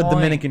talking My about a point-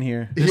 Dominican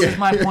here. This is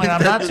my point.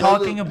 I'm not That's-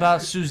 talking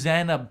about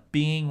Susanna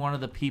being one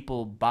of the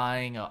people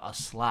buying a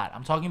slot.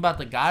 I'm talking about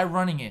the guy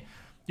running it.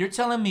 You're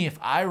telling me if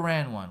I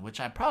ran one,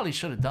 which I probably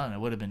should have done, it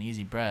would have been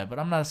easy bread, but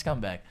I'm not a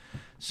scumbag.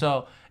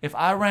 So if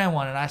I ran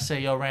one and I say,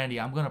 yo, Randy,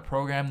 I'm going to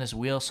program this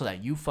wheel so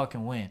that you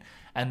fucking win.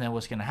 And then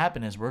what's going to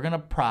happen is we're going to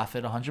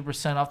profit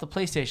 100% off the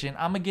PlayStation.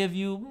 I'm going to give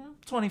you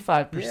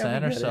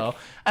 25% or so.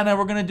 And then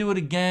we're going to do it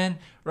again,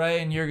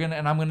 right?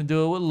 And I'm going to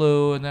do it with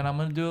Lou, and then I'm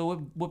going to do it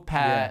with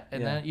Pat. Yeah,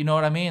 and yeah. then, you know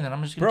what I mean? And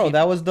I'm just going Bro,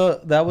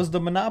 to that was the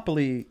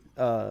Monopoly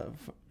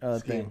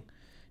thing.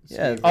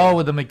 Yeah. Oh,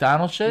 with the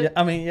McDonald's shit? Yeah,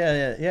 I mean,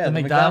 yeah. The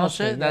McDonald's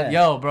shit? thing, That,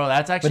 yeah. yo, bro,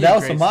 that's actually But that a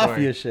was great some story.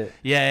 mafia shit.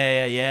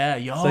 Yeah.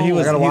 Yo, So he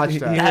was. I gotta he- watch he-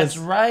 that. he that's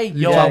was- right.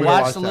 Yo, Yeah, I I gotta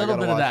watched watch a that. I little gotta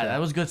bit of watch that. that. That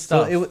was good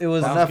So stuff. it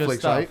was. On That was good Netflix,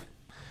 stuff.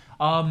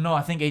 right? No,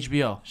 I think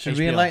HBO. Should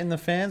we HBO. enlighten the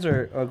fans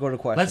or go to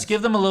questions? Let's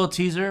give them a little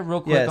teaser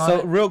real quick Yeah. on So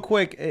it. real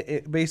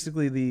quick,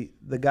 basically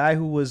the guy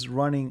who was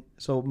running.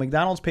 So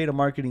McDonald's paid a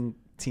marketing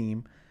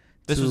team.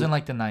 This was to- in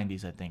like the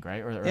 90s, I think,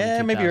 right? Or the early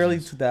yeah, maybe early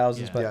 2000s,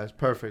 Yeah. but Yeah, it's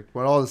perfect.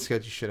 When all the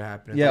sketchy shit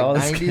happened. It's Yeah, all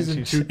the like 90s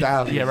and sketchy shit.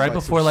 2000s. Yeah, right like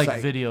before some like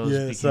psych. videos Yeah,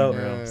 became so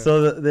real.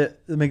 so the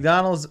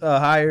McDonald's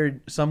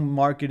hired some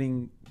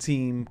marketing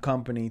team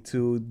company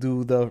to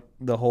do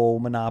the whole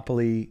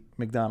Monopoly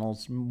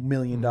McDonald's $1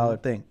 million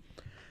thing.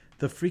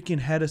 The freaking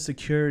head of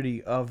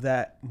security of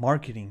that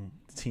marketing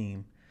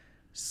team,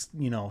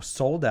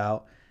 sold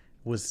out,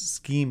 was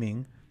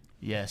scheming,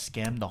 Yeah,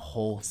 scammed the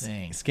whole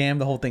thing. scammed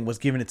the whole thing, was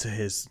giving it to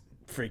his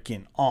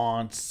freaking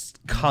aunts,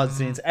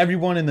 cousins,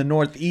 everyone in the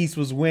Northeast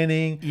was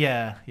winning.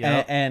 Yeah.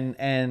 And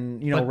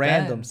But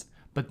randoms.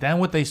 But then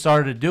what they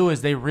started to do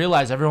is they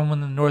realized everyone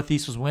in the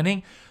Northeast was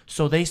winning.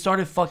 So they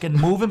started fucking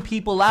moving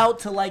people out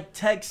to like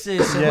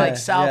Texas and Yeah, like yeah,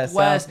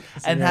 Southwest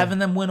and yeah. having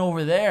them win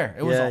over there.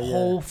 It was Yeah, a yeah.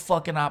 whole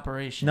fucking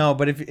operation. No,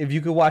 but if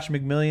you could watch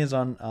McMillions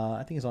on,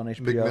 I think it's on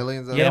HBO. McMillions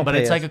on They Yeah, don't but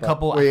pay it's like us, a but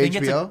couple. I Wait,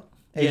 think HBO?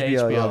 it's a,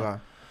 HBO, yeah.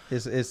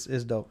 Okay.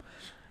 It's dope.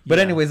 But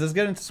Yeah. anyways, let's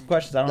get into some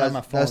questions. I don't have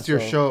my phone. That's your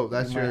so show. we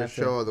That's might your have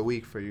to- show of the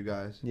week for you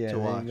guys Yeah, to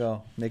there watch. you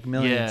go.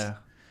 McMillions. Yeah.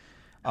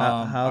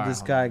 How Alright, this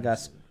hold guy on. got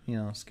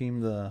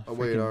schemed the Oh,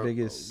 wait, freaking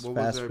biggest what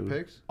was fast their food.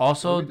 picks?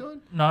 Also, What are we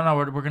doing? no,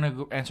 we're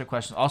gonna answer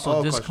questions. Also,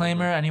 Oh,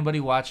 disclaimer: questions. anybody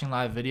watching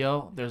live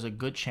video, there's a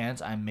good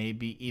chance I may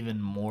be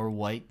even more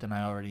white than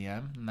I already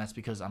am, and that's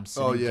because I'm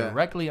sitting yeah.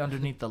 directly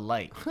underneath the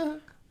light.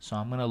 So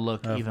I'm gonna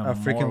look even A more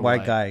freaking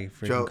white guy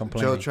freaking Joe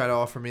complaining. tried to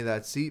offer me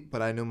that seat, but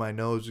I knew my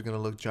nose was gonna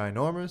look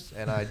ginormous,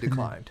 and I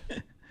declined.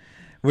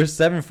 We're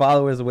 7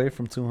 followers away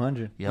from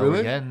 200. Yeah, Really?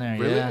 we're getting there.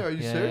 Really? Yeah. Are you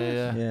yeah,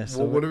 serious? Yeah. Yeah. So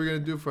Well, what are we gonna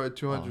do for a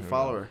 200 here we go.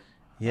 follower?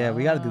 yeah,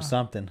 we got to do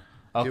something.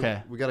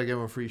 Okay. We gotta give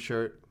him a free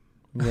shirt.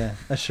 Yeah,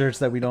 a shirts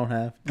that we don't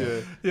have. Yeah.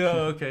 Yeah.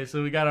 Okay.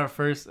 So we got our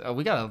first.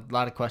 We got a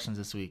lot of questions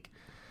this week.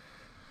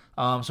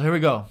 So here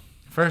we go.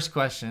 First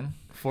question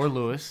for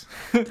Lewis.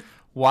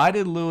 Why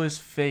did Lewis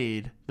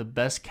fade the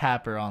best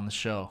capper on the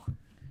show?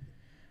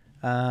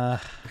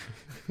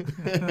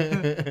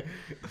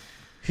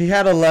 He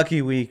had a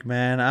lucky week,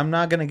 man. I'm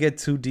not going to get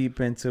too deep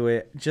into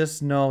it.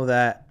 Just know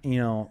that,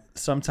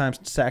 sometimes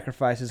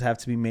sacrifices have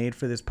to be made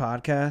for this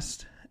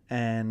podcast.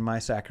 And my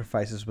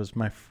sacrifices was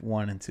my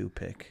 1 and 2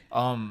 pick.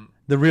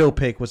 The real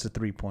pick was a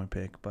 3-point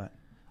pick, but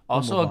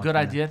Also, move a on good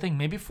from idea. I think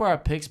maybe for our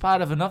pick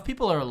spot, if enough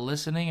people are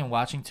listening and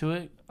watching to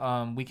it,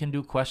 we can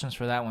do questions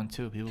for that one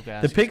too. People can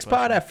ask the us pick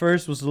spot questions. at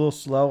first was a little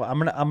slow. I'm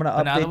gonna But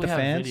now that update we the have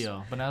fans.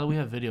 video, but now that we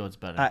have video, it's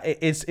better.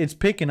 It's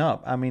picking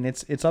up. I mean,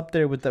 it's up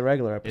there with the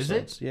regular Is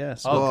episodes. it?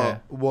 Yes. Oh. Okay.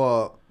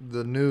 Well,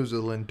 the news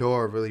of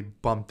Lindor really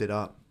bumped it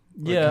up.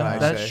 What can yeah, I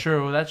that's say?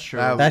 true. That's true.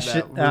 That- That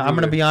shit. really I'm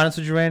gonna weird. be honest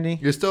with you, Randy.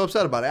 You're still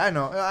upset about it. I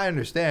know. I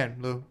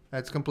understand, Lou.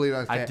 That's completely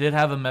I understand. did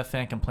have a Met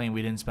fan complain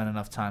we didn't spend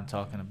enough time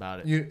talking about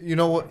it. You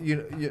know what?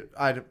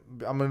 I'm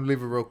gonna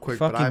leave it real quick.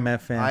 Fucking but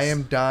Met fans. I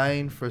am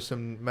dying for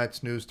some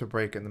Mets news to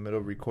break in the middle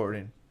of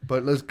recording.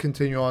 But let's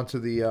continue on to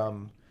the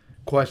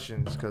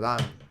questions because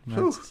I'm.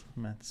 Whew.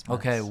 Mets.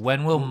 Okay,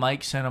 when will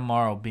Mike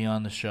Santamaro be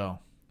on the show?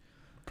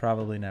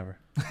 Probably never.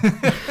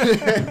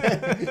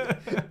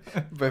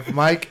 But if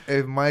Mike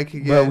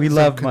could get But we some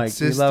love Mike. We love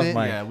consistent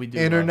Mike. Yeah, we do.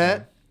 love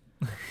internet,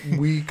 him.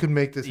 we could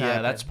make this Yeah,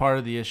 happen. that's part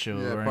of the issue.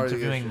 Yeah, We're part of the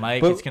interviewing issue.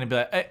 Mike. But- It's gonna be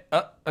like, hey,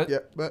 Yeah,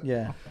 but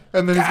Yeah.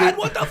 and then he's God, gonna-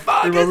 what the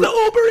fuck Remember- is the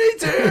Uber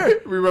Eats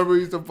here? Remember, we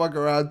used to fuck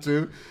around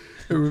too.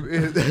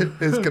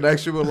 His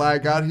connection would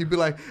lag out. He'd be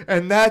like,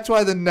 and that's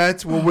why the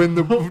Nets will win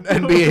the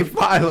NBA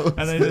Finals.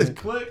 And then just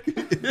click.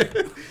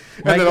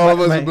 And then all of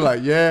us would be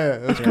like, yeah,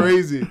 that's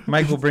crazy.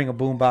 Mike will bring a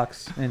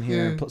boombox in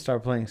here and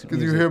start playing some Because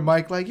music. you hear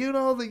Mike like,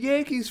 the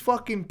Yankees'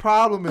 fucking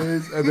problem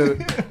is, and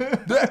then,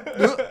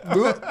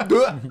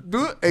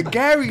 and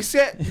Gary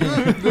said,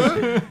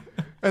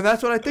 and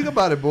that's what I think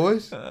about it,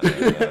 boys.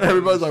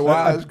 Everybody's like,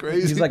 wow, that's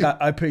crazy. He's like,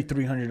 I paid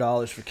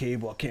 $300 for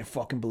cable. I can't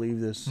fucking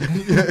believe this. Dude,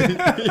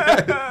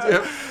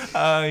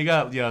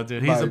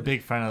 he's a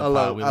big friend of the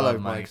pod. We love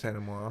Mike.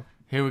 Sandoval.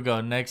 Here we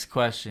go. Next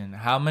question.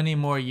 How many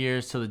more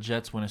years till the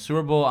Jets win a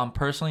Super Bowl? I'm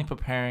personally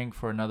preparing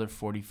for another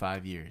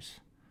 45 years.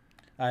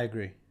 I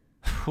agree.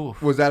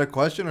 Was that a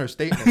question or a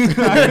statement?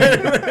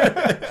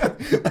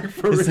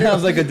 It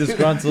sounds like a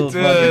disgruntled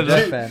fucking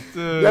Jet fan.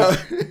 Dude.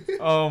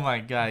 Oh my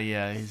God,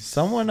 yeah.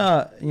 Someone,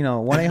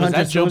 1-800 Was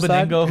that Joe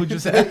suicide? Beningo who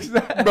just asked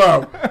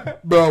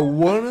that? bro,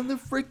 one of the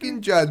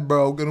freaking Jets,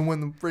 bro, gonna win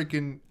the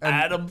freaking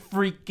Adam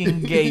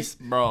freaking Gase,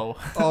 bro.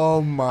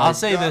 Oh my! I'll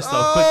say God. this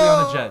though, quickly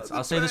on the Jets.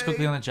 I'll say this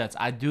quickly on the Jets.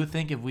 I do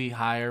think if we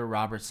hire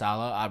Robert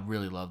Saleh, I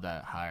really love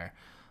that hire.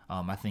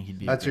 I think he'd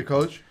be. That's your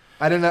coach.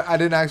 I didn't ask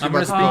you I'm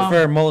going about to the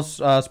speak for most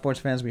sports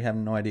fans. We have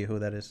no idea who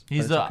that is.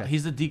 He's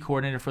the D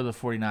coordinator for the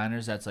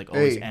 49ers. That's like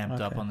always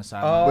amped up on the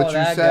sideline. But you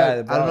that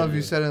said, guy, I don't know if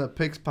you said in the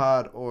Picks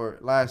pod or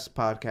last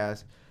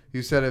podcast,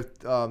 you said if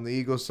the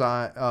Eagles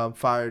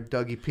fired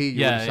Dougie P,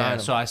 you would sign him.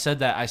 So I said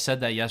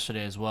that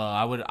yesterday as well.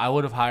 I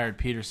would have hired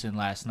Peterson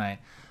last night.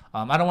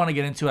 I don't want to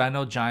get into it. I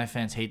know Giant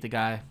fans hate the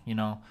guy,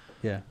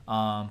 Yeah.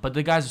 But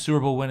the guy's a Super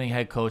Bowl winning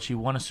head coach. He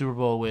won a Super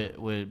Bowl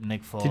with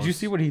Nick Foles. Did you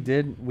see what he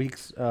did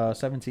weeks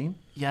 17?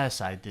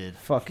 Yes, I did.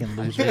 Fucking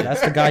loser.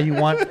 That's the guy you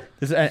want.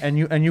 And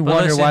you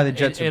wonder why the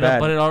Jets are bad.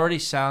 But it already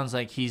sounds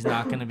like he's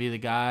not going to be the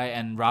guy.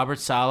 And Robert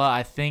Saleh,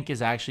 I think,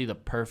 is actually the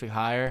perfect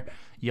hire.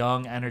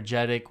 Young,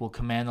 energetic, will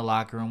command the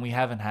locker room. We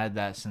haven't had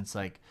that since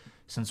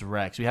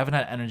Rex. We haven't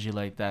had energy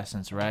like that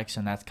since Rex,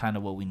 and that's kind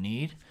of what we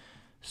need.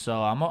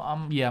 So I'm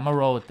gonna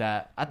roll with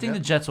that. I think the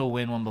Jets will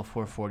win one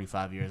before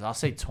 45 years. I'll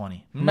say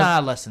 20.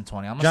 Less than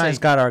 20. I'm gonna Giants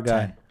say got our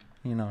 10.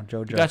 guy.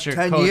 Joe Judge. You got your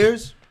 10 coach.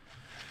 years.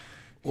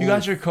 You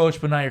got your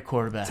coach, but not your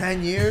quarterback.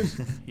 10 years.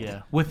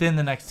 Yeah, within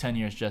the next 10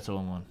 years, Jets will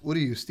win one. What are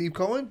you, Steve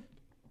Cohen?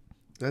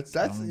 That's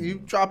you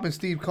dropping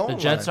Steve Cohen.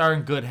 The Jets are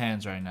in good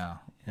hands right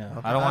now. Yeah.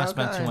 Okay, I don't want to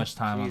spend okay. too much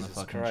time Jesus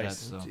on the fucking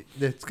Christ. Jets. So.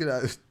 Let's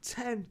get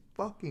 10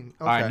 fucking. Okay.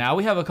 All right, now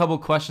we have a couple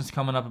questions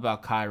coming up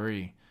about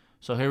Kyrie.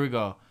 So here we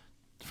go.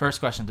 First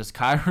question: does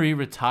Kyrie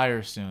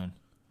retire soon?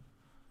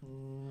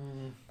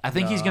 I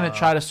think he's gonna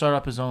try to start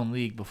up his own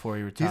league before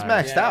he retires. He's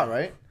maxed out,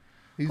 right?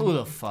 Who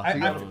the fuck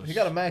knows? He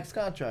got a max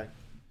contract.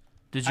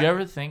 Did you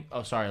ever think?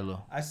 Oh, sorry, Lou.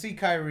 I see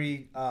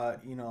Kyrie,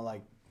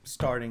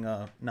 starting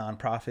a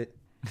nonprofit.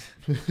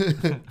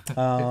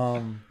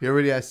 He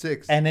already has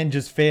 6. And then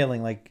just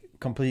failing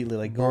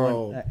completely,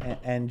 going Bro.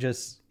 and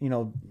just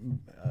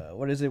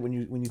what is it when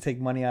you take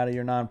money out of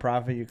your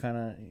nonprofit, you're kind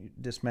of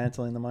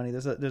dismantling the money.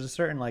 There's a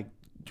certain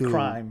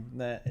crime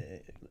that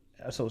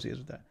associates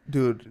with that.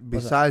 Dude,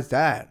 besides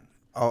that,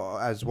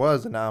 as well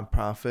as a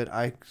nonprofit,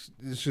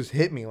 it's just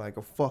hit me like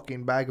a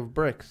fucking bag of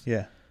bricks.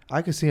 Yeah.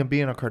 I could see him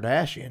being a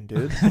Kardashian,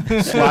 dude.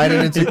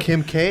 Sliding into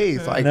Kim K's,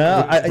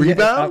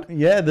 rebound.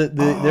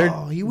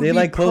 He would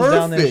they closed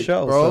down their perfect,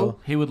 show, bro. so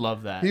He would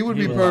love that. He would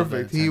be love that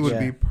perfect. He would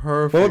attention. be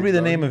perfect. what would be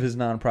the bro. name of his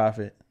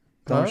nonprofit?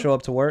 Don't Huh? show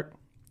up to work.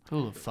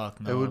 Who the fuck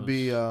knows? It would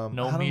be no I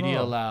don't media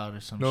know. allowed or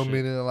some No shit.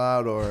 meeting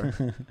allowed, or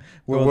the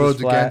World world's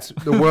is flat.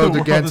 against the world's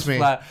The against is me.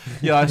 flat.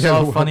 Yeah, I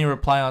saw the a funny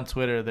reply on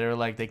Twitter. They were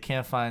like, they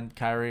can't find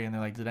Kyrie, and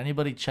they're like, did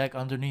anybody check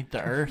underneath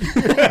the earth?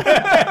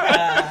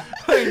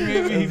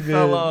 Maybe he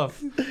fell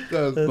off.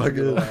 That was fucking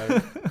good.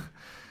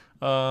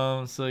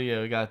 hilarious. So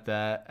yeah, we got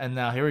that, and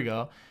now here we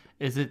go.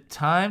 Is it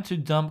time to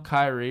dump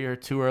Kyrie or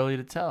too early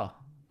to tell?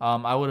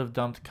 I would have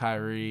dumped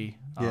Kyrie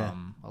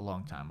a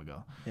long time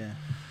ago. Yeah.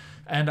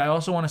 And I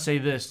also want to say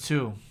this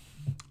too.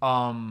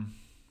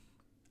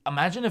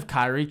 Imagine if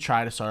Kyrie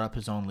tried to start up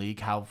his own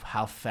league, how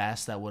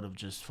fast that would have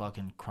just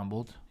fucking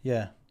crumbled.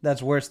 Yeah.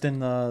 That's worse than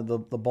the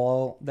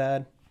ball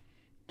dad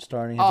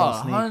starting his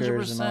own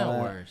sneakers and all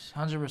that. worse.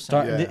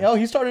 100%. Yeah.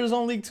 He started his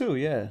own league too.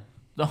 Yeah.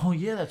 Oh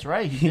yeah, that's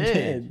right. He He did.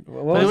 did.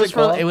 But What was it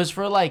called? It was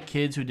for like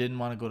kids who didn't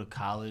want to go to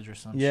college or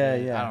something. Yeah,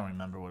 shit. yeah. I don't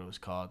remember what it was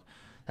called.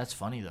 That's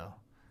funny though.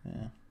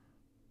 Yeah.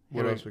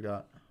 What else we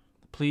got?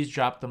 Please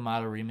drop the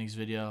Mata remix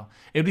video.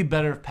 It'd be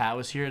better if Pat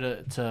was here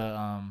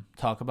to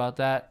talk about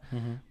that.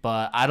 Mm-hmm.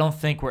 But I don't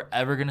think we're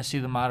ever gonna see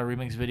the Mata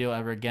remix video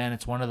ever again.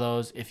 It's one of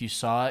those, if you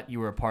saw it, you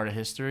were a part of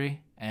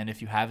history, and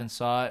if you haven't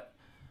saw it,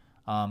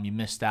 you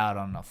missed out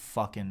on a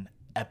fucking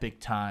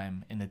epic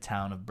time in the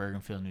town of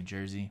Bergenfield, New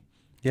Jersey.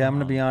 Yeah, I'm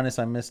gonna be honest.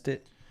 I missed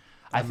it.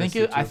 I think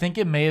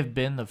it may have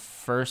been the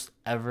first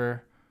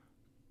ever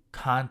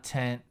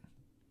content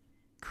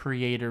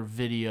creator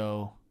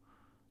video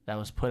that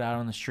was put out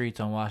on the streets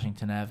on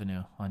Washington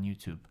Avenue on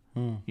YouTube.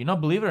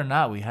 Believe it or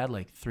not, we had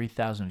like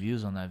 3,000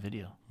 views on that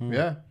video.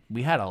 Yeah.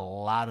 We had a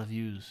lot of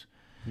views.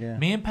 Yeah.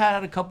 Me and Pat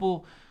had a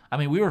couple. I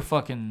mean, we were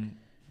fucking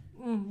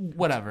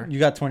whatever. You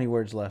got 20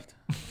 words left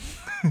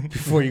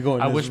before you go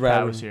into I this wish Pat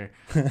rabbit. was here.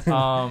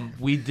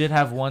 We did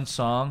have one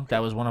song that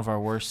was one of our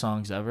worst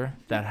songs ever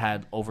that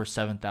had over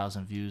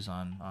 7,000 views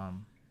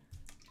on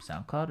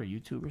SoundCloud or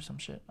YouTube or some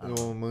shit. The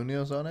one with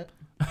Munoz on it?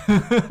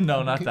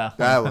 No, not that one.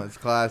 That one's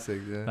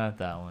classic, dude. Not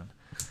that one.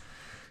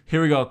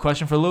 Here we go.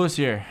 Question for Lewis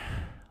here.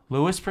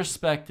 Lewis'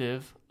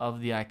 perspective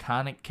of the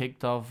iconic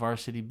kicked off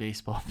varsity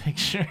baseball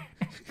picture.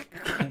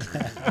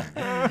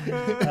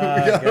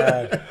 Oh,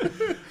 God.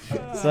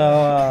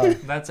 So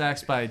That's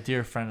asked by a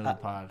dear friend of the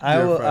pod.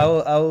 I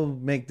will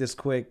make this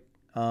quick.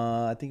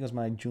 I think it was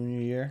my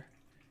junior year.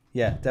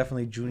 Yeah,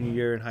 definitely junior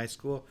year in high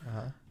school.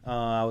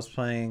 I was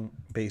playing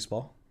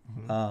baseball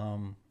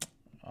on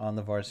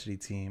the varsity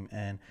team,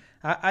 and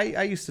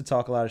I used to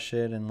talk a lot of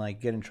shit and like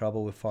get in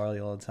trouble with Farley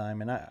all the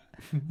time, and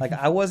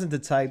I wasn't the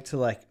type to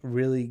like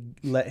really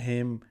let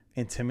him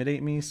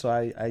intimidate me. So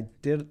I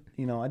did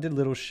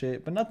little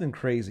shit, but nothing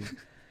crazy.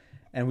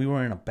 And we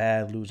were in a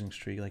bad losing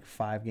streak, like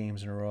 5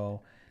 games in a row.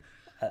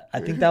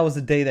 I think that was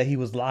the day that he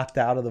was locked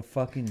out of the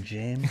fucking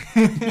gym.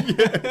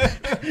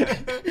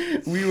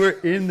 We were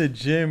in the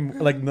gym,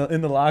 like in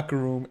the locker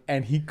room,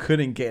 and he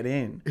couldn't get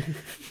in,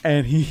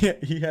 and he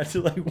had to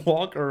like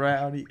walk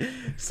around.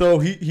 So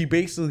he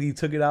basically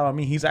took it out on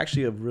me. He's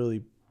actually a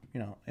really,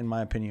 in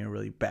my opinion, a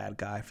really bad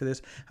guy for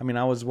this. I mean,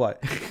 I was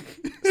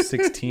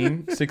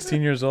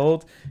 16 years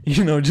old,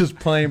 just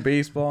playing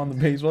baseball on the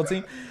baseball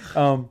team.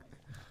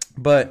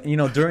 But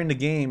during the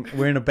game,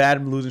 we're in a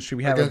bad losing streak.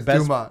 We have Against a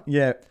best. Dumont.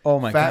 Yeah. Oh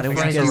my Fat God.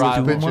 Frankie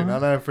was pitching.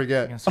 I'll never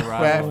forget. Against a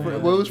rival.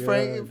 What was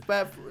Frankie?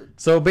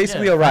 So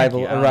basically, a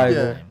rival.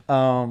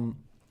 Yeah.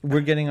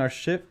 We're getting our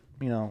shit.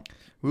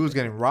 We was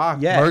getting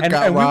rocked. Yeah, Merck and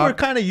got we were rocked.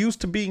 kind of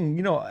used to being,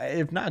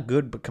 if not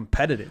good, but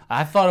competitive.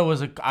 I thought it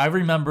was I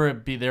remember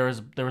it be there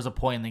was a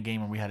point in the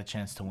game where we had a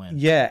chance to win.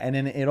 Yeah, and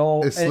then it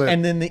all, It slipped.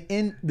 and then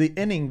the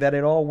inning that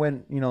it all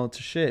went, to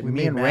shit. We Me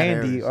made and mad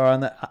Randy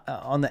errors.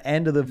 are on the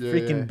end of the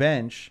freaking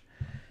bench,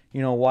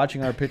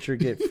 watching our pitcher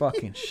get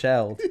fucking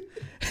shelled.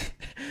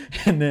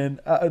 And then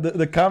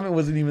the comment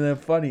wasn't even that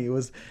funny.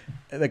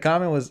 The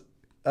comment was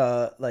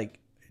like,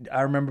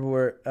 I remember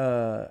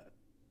where.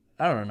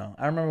 I don't know.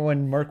 I remember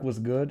when Merck was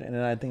good, and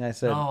then I think I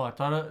said, No, I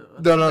thought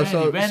it. No.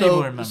 Randy would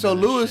remember So that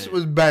Lewis shit.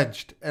 was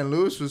benched, and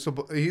Lewis was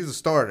he's a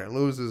starter.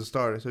 Lewis is a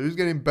starter, so he was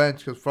getting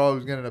benched because Farley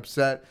was getting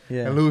upset,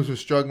 Yeah. and Lewis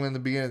was struggling in the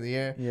beginning of the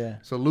year. Yeah.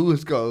 So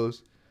Lewis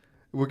goes,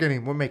 we're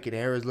making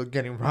errors,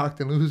 getting rocked,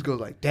 and Lewis goes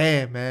like,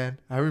 "Damn, man,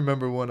 I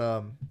remember when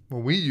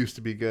we used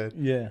to be good."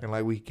 Yeah. And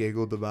like we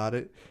giggled about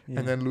it, Yeah.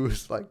 and then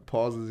Lewis like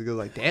pauses and goes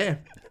like, "Damn,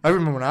 I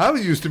remember when I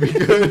was used to be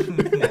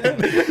good."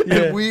 Yeah.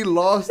 And we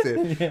lost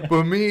it. Yeah.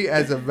 But me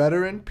as a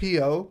veteran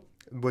PO,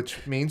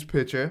 which means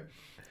pitcher,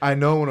 I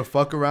know when to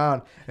fuck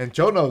around, and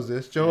Joe knows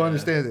this. Joe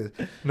understands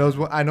this. Knows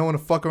what I know when to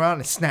fuck around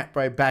and snap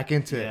right back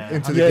into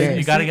the game.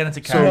 You got to get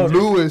into So character.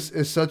 Lewis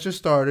is such a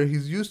starter.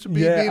 He's used to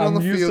being on the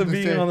I'm used field, to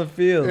being instead- on the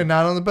field. and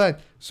not on the bench.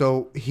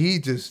 So he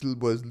just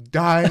was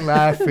dying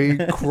laughing,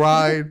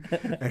 cried,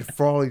 and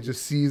Farley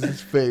just sees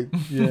his face.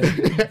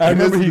 Yeah. I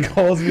remember he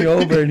calls me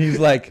over and he's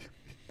like,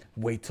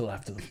 wait till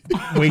after the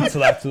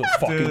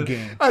fucking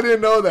game. I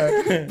didn't know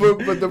that.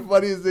 But the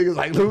funniest thing is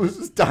like Lewis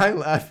is dying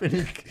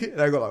laughing.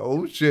 And I go like,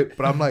 oh shit.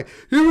 But I'm like,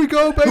 here we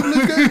go, baby.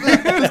 Let's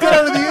get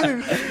out of the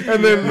inning.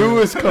 And then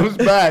Lewis comes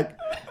back.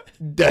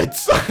 Dead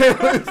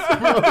silence.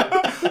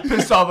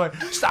 Pissed off, like,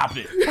 stop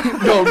it.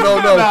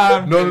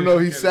 No.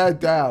 He sat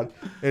down.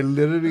 It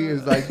literally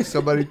is like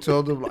somebody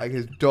told him like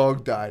his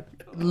dog died.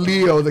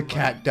 Leo the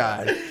cat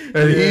died.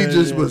 And he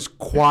just was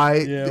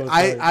quiet. Yeah, it was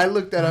I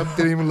looked that up,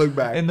 didn't even look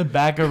back. In the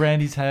back of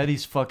Randy's head,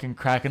 he's fucking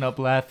cracking up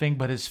laughing,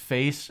 but his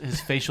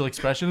facial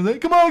expression is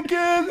like, "Come on, kid!"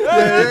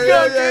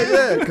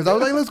 Yeah. Because I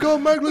was like, let's go,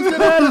 Mark, let's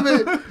get out of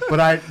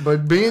it.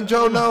 But me and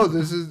Joe know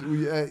this is,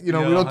 we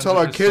don't tell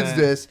our kids 100%.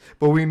 this,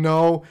 but we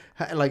know,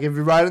 like, if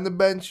you're right on the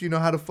bench, you know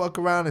how to fuck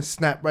around and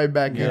snap right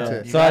back into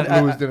it. So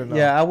Lewis didn't know.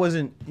 I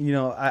wasn't,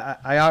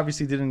 I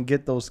obviously didn't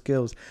get those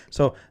skills.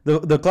 So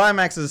the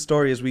climax of the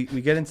story is we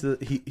get into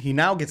he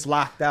now gets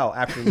locked out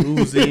after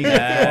losing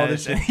and all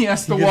this shit. He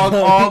has to walk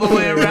all the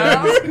way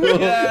around.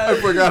 I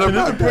forgot It's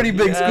about a pretty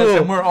big Yes, school.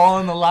 and we're all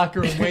in the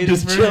locker room waiting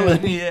Just for chilling.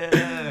 him.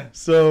 Yeah.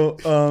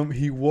 So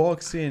he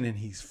walks in and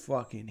he's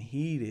fucking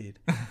heated.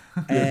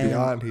 And,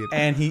 beyond heated.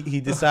 And he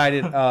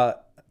decided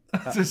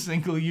To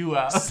single you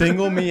out.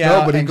 single me out.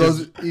 No, but he and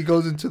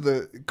goes into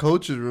the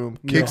coach's room,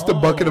 kicks the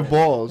bucket of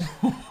balls.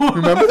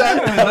 Remember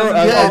that? I don't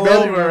yeah,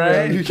 remember, don't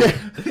right? You can't.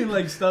 He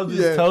like stubbed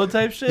Yeah. his toe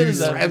type shit. He Is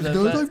that- slams is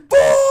the that door,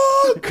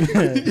 fact?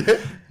 he's like, fuck!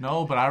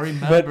 No, but I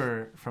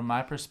remember from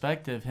my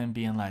perspective him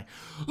being like,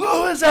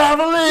 "Louis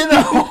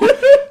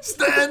Avellino,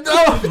 stand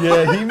up,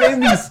 Yeah, he made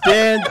me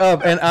stand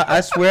up, and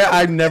I swear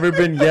I've never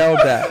been yelled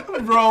at.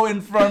 bro!"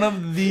 In front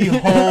of the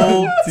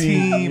whole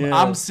team.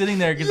 Yeah. I'm sitting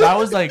there because I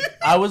was like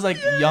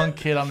a young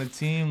kid on the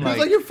team. It was Like,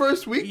 like your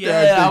first week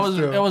there. yeah, I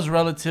think, I was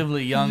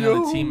relatively young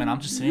on the team, and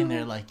I'm just sitting there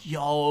Yo. like,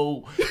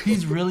 "Yo,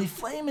 he's really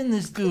flaming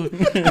this dude."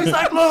 He's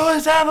like,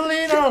 "Louis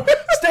Avellino,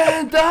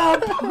 stand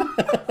up!"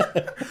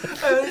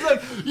 And he's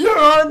like, "You're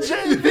on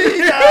JV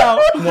now,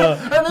 No.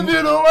 and if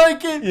you don't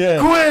like it, Yeah.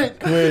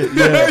 quit." Wait,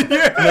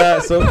 yeah.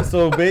 Nah,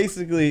 so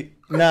basically,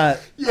 Yeah,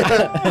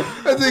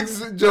 I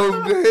think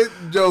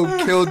Joe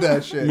killed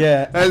that shit.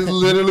 Yeah. That's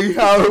literally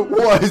how it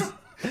was.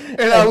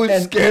 And I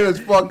was scared as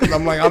fuck because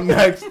I'm like, I'm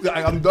next.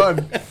 I'm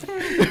done.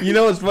 You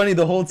know what's funny?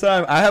 The whole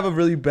time, I have a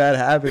really bad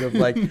habit of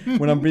like,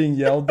 when I'm being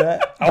yelled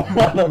at, I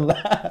want to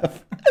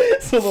laugh.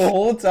 So the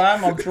whole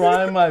time, I'm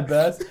trying my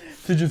best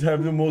to just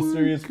have the most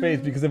serious face.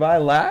 Because if I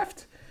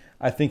laughed,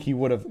 I think he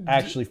would have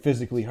actually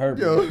physically hurt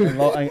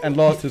me and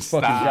lost his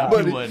fucking job.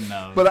 But he wouldn't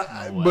know.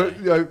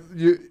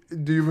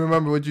 Do you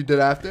remember what you did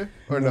after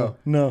or no?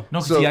 No. No,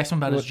 because he asked him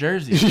about his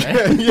jersey,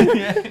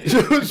 right?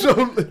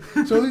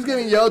 So he's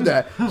getting yelled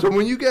at. So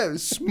when you get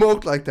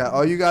smoked like that,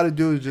 all you got to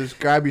do is just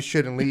grab your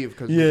shit and leave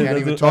because you can't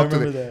even talk to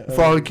them.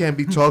 Farley can't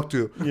be talked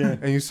to. Yeah.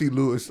 And you see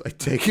Lewis like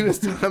taking his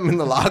time in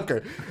the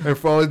locker, and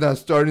Farley's not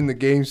starting the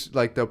games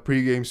like the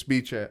pregame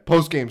speech,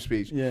 post-game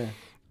speech. Yeah.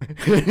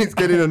 He's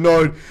getting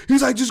annoyed.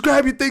 He's like, just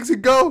grab your things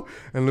and go.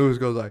 And Lewis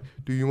goes like,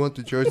 do you want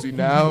the jersey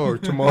now or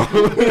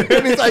tomorrow?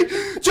 And he's like,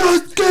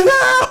 just get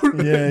out.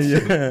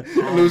 Yeah.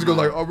 And Lewis goes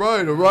like, all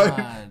right.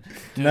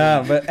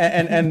 Nah, but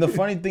and the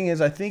funny thing is,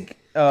 I think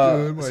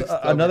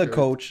another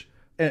coach,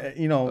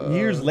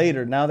 years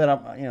later, now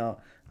that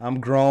I'm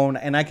grown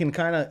and I can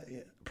kind of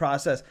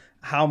process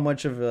how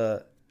much of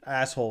a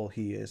asshole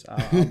he is.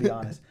 I'll be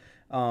honest.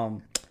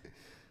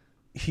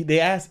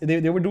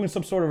 They were doing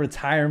some sort of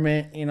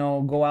retirement,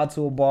 go out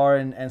to a bar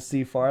and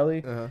see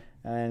Farley.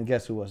 And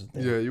guess who wasn't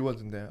there? Yeah, you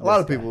wasn't there. A lot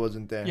of people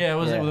wasn't there. Yeah,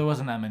 there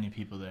wasn't that many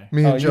people there.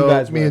 Me and Joe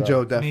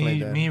definitely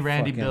there. Me,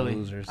 Randy, Fucking Billy.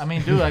 losers. I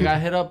mean, dude, I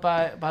got hit up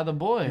by the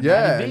boy.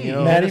 Yeah, Matty B.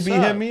 Matty B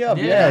hit me up.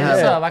 Yeah.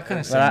 What's up? I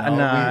couldn't say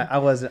no. I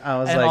wasn't. I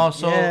was and like,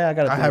 also, I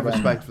gotta. I have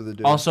respect for the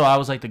dude. Also, I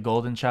was like the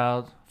golden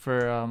child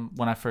for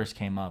when I first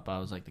came up. I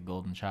was like the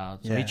golden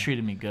child, so he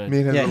treated me good. Me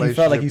and his he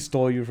felt like he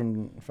stole you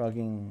from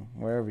fucking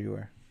wherever you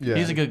were. Yeah.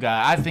 He's a good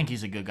guy. I think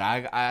he's a good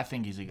guy. I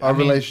think he's a good. Our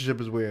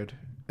relationship is weird.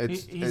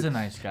 He's a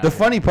nice guy. The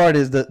funny part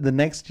is the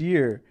next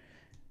year,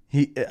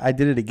 I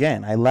did it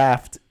again. I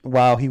laughed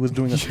while he was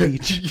doing a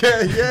speech.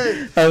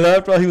 Yeah. I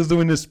laughed while he was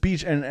doing the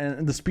speech,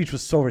 and the speech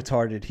was so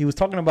retarded. He was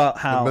talking about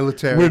how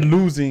we're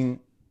losing,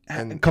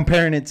 and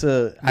comparing it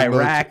to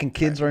Iraq, and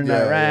kids are in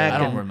Iraq. I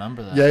don't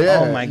remember that. Yeah.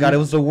 Oh my God, it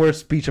was the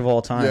worst speech of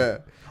all time. Yeah.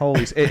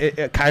 Holy,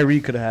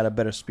 Kyrie could have had a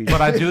better speech.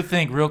 But I do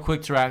think, real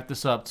quick to wrap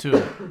this up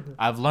too,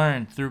 I've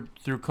learned through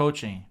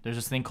coaching, there's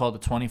this thing called the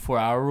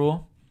 24-hour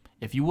rule.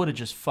 If you would have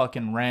just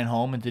fucking ran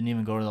home and didn't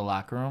even go to the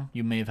locker room,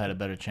 you may have had a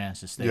better chance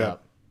to stay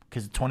up.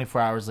 Because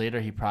 24 hours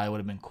later, he probably would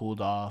have been cooled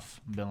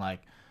off and been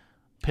like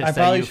pissed at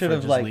you. I probably should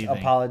have leaving.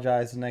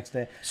 apologized the next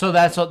day. So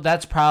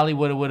that's probably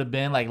what it would have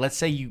been. Like, let's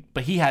say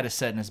but he had it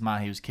set in his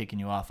mind he was kicking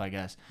you off, I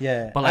guess.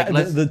 Yeah. But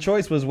like, the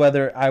choice was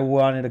whether I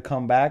wanted to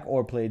come back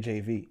or play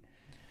JV.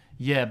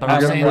 Yeah, but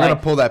we're gonna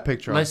pull that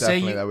picture up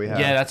that we have.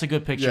 Yeah, that's a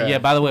good picture. Yeah,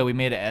 by the way, we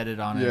made an edit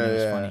on it. Yeah, it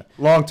was funny.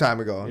 Long time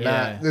ago.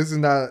 Yeah. This is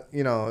not,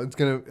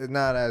 it's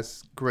not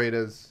as great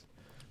as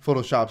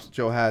Photoshops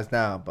Joe has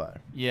now,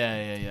 but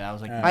yeah. I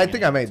was like, I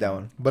think I made that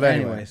one. But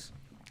anyways,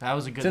 that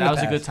was a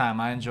good time.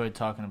 I enjoyed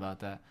talking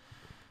about that.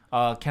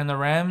 Can the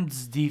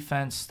Rams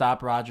defense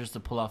stop Rodgers to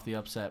pull off the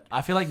upset?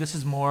 I feel like this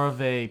is more of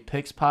a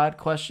picks pod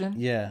question.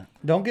 Yeah.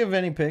 Don't give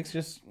any picks.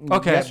 Just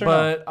okay. Yes or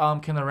but no.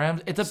 Can the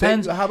Rams? It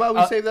depends. How about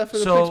we save that for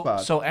the picks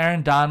pod? So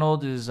Aaron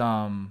Donald is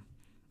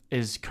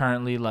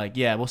currently like,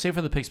 yeah, we'll save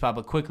for the picks pod.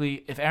 But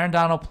quickly, if Aaron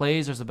Donald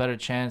plays, there's a better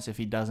chance. If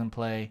he doesn't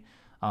play,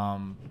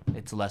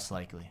 it's less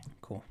likely.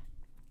 Cool.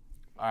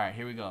 All right,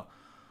 here we go.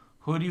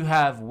 Who do you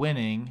have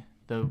winning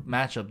the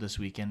matchup this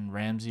weekend,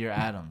 Ramsey or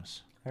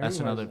Adams? That's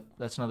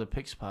another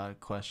picks pod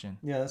question.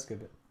 Yeah, that's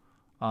good.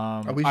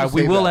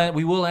 We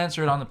will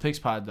answer it on the picks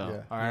pod though.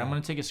 Yeah. All right, I'm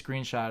gonna take a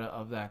screenshot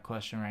of that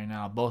question right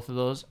now, both of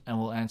those, and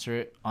we'll answer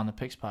it on the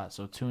picks pod.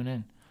 So tune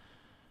in.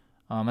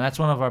 And that's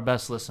one of our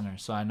best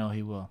listeners, so I know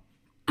he will.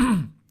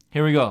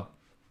 Here we go.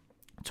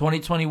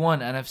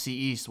 2021 NFC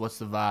East. What's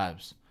the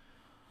vibes?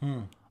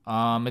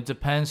 It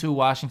depends who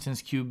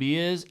Washington's QB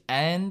is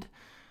and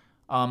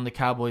the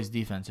Cowboys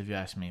defense. If you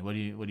ask me, what do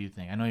you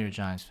think? I know you're a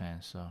Giants fan,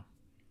 so.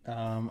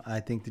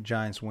 I think the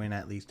Giants win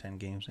at least 10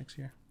 games next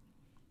year.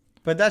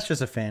 But that's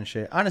just a fan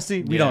shit.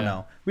 Honestly, we don't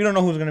know. We don't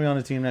know who's going to be on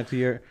the team next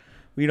year.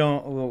 We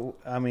don't.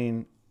 I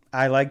mean,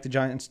 I like the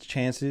Giants'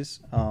 chances,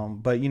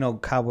 but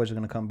Cowboys are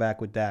going to come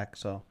back with Dak,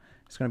 so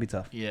it's going to be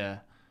tough. Yeah.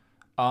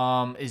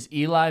 Is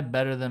Eli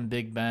better than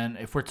Big Ben?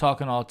 If we're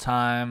talking all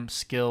time,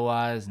 skill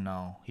wise,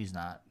 no, he's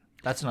not.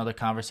 That's another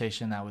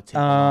conversation that would take a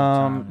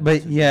long time.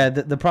 But yeah,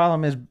 the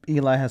problem is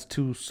Eli has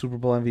 2 Super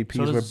Bowl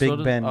MVPs, where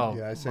Big Ben.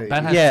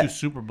 Ben has 2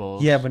 Super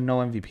Bowls. Yeah, but no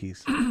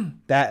MVPs.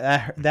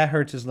 that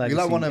hurts his legacy.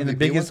 Eli won MVP in the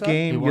biggest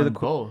game. He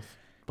won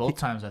both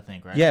times, I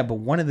think, right? Yeah, but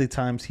one of the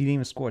times he didn't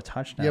even score a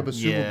touchdown. Yeah, but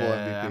Super Bowl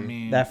MVP. I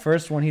mean, that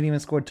first one he didn't even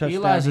score a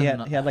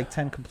touchdown. He had like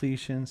 10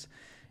 completions.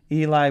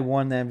 Eli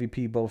won the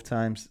MVP both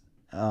times.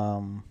 I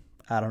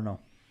don't know.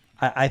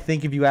 I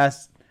think if you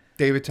ask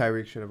David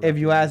Tyreek should have. If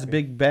you ask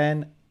Big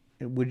Ben,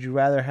 would you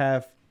rather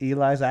have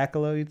Eli's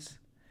accolades?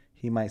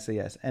 He might say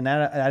yes, and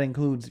that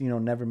includes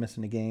never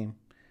missing a game.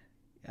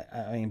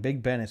 I mean,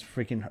 Big Ben is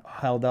freaking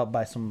held up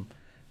by some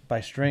by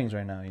strings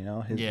right now. You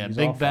know. He's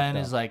Big all Ben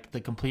fucked is up. like the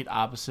complete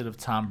opposite of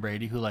Tom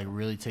Brady, who like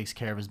really takes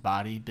care of his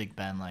body. Big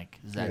Ben like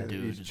is that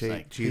dude. It's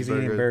like He's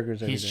eating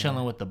burgers. Every he's day.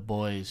 chilling with the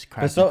boys.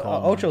 But so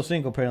Ocho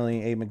Cinco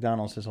apparently ate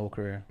McDonald's his whole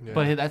career. Yeah.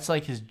 But that's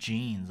like his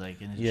genes, like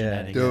in his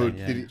genetics. Dude,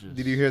 like,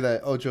 did you hear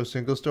that Ocho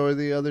Cinco story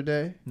the other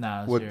day?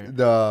 Nah, With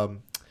the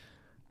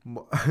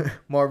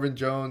Marvin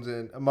Jones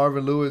and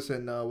Marvin Lewis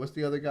and what's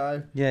the other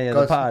guy? Yeah,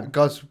 Gus, the pod.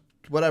 Gus,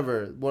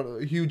 whatever.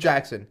 Hugh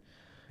Jackson.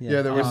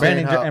 Yeah, they were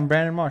saying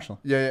Brandon Marshall.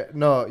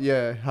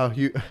 How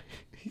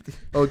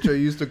Ocho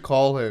used to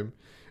call him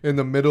in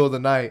the middle of the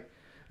night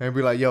and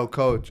be like, "Yo,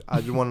 coach,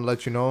 I just want to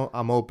let you know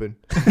I'm open,"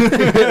 and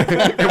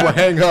we'll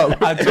hang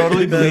up. I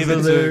totally believe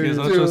it too because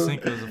Ocho Dude,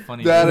 Cinco is a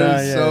funny. That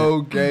guy. is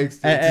so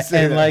gangster.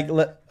 And like,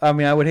 I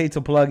mean, I would hate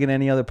to plug in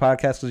any other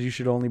podcast because you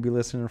should only be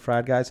listening to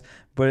Fried Guys.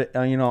 But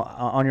you know,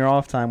 on your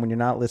off time when you're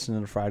not listening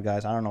to Fried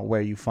Guys, I don't know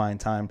where you find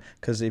time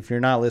because if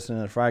you're not listening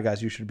to the Fried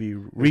Guys, you should be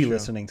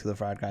re-listening to the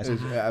Fried Guys.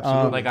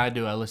 Absolutely. Like I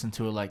do, I listen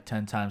to it like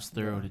 10 times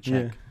through to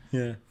check.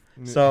 Yeah.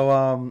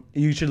 So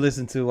you should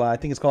listen to I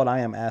think it's called I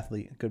Am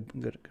Athlete. Good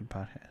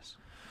podcast.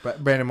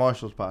 Brandon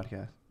Marshall's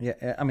podcast.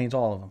 Yeah, I mean it's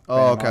all of them.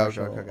 Oh,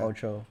 Brandon okay.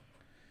 Ocho.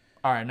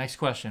 All right, next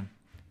question.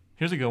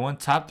 Here's a good one.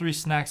 Top 3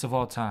 snacks of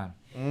all time.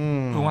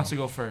 Who wants to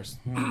go first?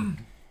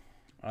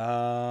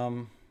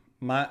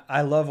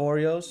 I love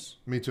Oreos.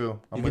 Me too.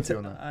 I'm You with can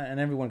you on that. and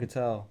everyone could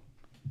tell.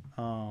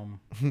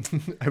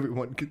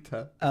 Everyone could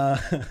tell.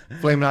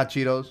 Flamin' Hot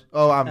Cheetos.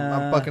 Oh,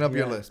 I'm bucking up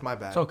your list. My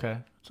bad. It's okay.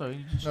 So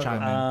you just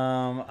chime in.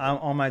 I'm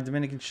on my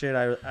Dominican shit.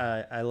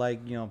 I like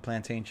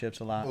plantain chips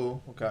a lot.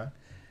 Oh, okay.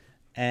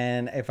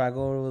 And if I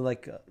go to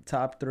like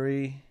top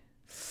 3,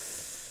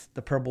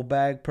 the purple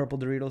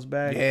Doritos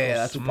bag. Yeah,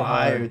 that's super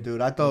fire, hard. dude.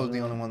 I thought I was the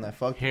only one that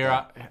fucked.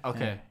 Here,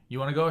 okay. You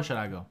want to go or should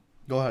I go?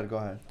 Go ahead. All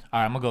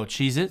right, I'm going to go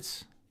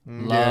Cheez-Its.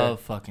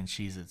 Love fucking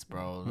Cheez-Its,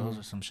 bro. Those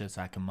are some shits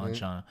I can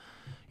munch on.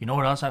 You know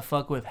what else I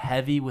fuck with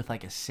heavy with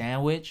like a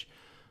sandwich?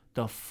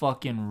 The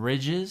fucking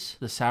Ridges,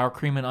 the sour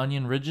cream and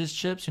onion Ridges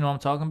chips. You know what I'm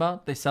talking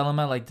about? They sell them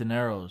at like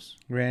Dinero's.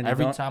 Randy,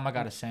 Every time I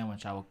got a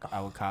sandwich, I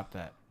would cop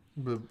that.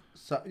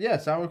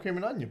 Sour cream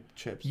and onion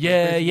chips.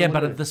 Yeah,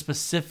 but the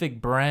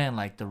specific brand,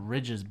 like the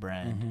Ridges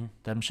brand,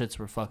 them shits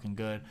were fucking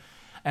good.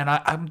 And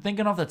I'm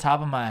thinking off the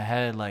top of my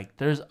head, like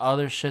there's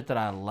other shit that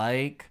I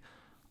like.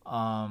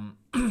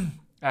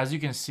 As you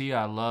can see,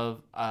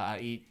 I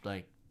eat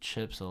like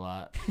chips a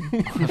lot.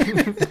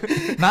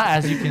 Not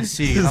as you can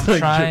see. I'm like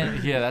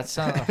trying. Yeah, that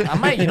sounds. I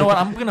might. You know what?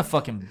 I'm gonna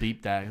fucking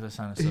beep that because that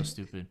sounded so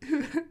stupid.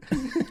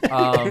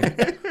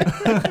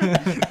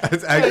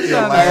 That's actually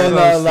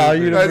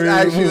hilarious. That's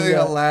actually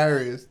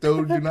hilarious.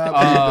 Dude, do not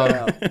beep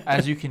that out.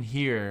 As you can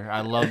hear,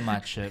 I love my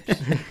chips.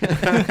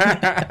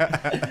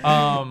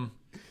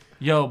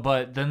 Yo,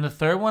 but then the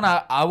third one,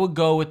 I would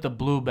go with the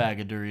blue bag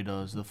of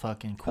Doritos, the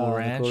fucking Cool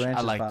Ranch. Cool Ranch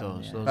I like fine,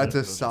 those. yeah. Those That's are,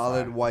 a those solid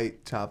are fire.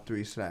 white top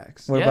 3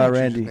 snacks. What Yeah. about Choose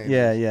Randy? your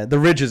name. Yeah. The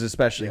Ridges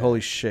especially. Holy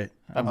shit.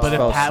 But if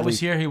fell Pat was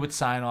asleep. here, he would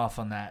sign off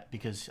on that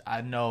because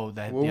I know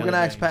that. Well, the we're other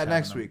gonna day ask he Pat was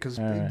next having week because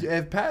Alright.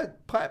 if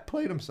Pat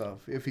played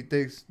himself, if he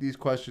thinks these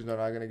questions are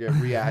not gonna get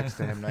reacts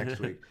to him next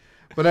week.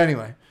 But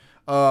anyway,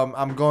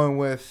 I'm going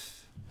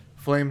with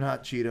Flamin'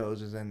 Hot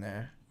Cheetos is in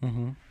there.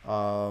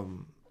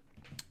 Mm-hmm.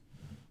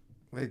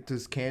 Wait,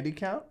 does candy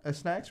count as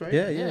snacks, right?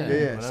 Yeah. Yeah.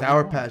 whatever Sour you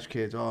want. Patch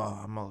Kids.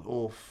 Oh,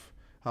 oof.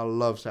 I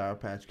love Sour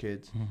Patch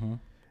Kids. Mm-hmm.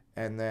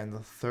 And then the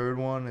third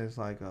one is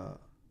like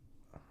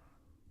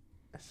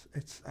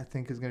I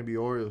think it's gonna be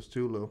Oreos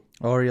too, Lou.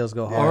 Oreos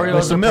go Yeah. hard. Oreos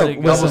with are some milk. pretty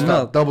With good. some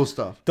milk. Double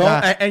stuff. Don't Nah,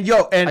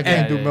 and I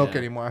can't do yeah, milk yeah.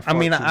 anymore. I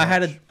mean, fought too I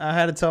much.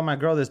 had to tell my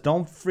girl this.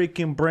 Don't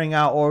freaking bring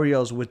out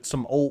Oreos with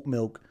some oat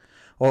milk,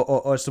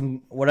 or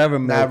some whatever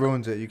milk. That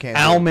ruins it. You can't.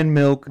 do Almond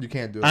milk. it. You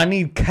can't do it. I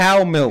need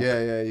cow milk.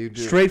 Yeah, you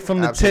do. Straight from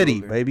the titty,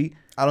 Absolutely. baby.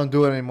 I don't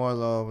do it anymore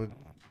though.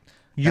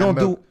 You That don't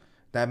milk, do.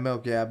 that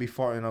milk. Yeah, I be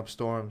farting up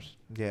storms.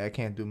 Yeah, I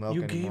can't do milk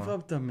You anymore. gave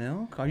up the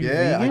milk? Are you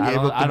Yeah, vegan? I gave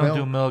up the I don't milk.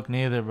 do milk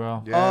neither,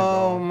 bro. Yeah,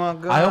 Oh bro. my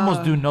god. I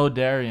almost do no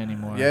dairy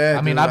anymore. Yeah,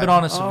 I mean, dude, I've been like-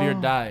 on a severe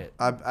diet.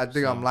 I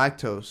think I'm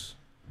lactose.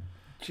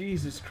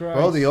 Jesus Christ.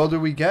 Bro, the older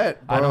we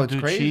get, bro, I don't it's do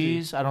crazy.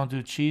 cheese. I don't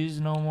do cheese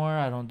no more.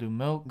 I don't do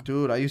milk.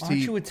 Dude, I used to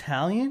Aren't eat you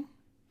Italian?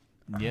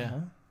 Yeah.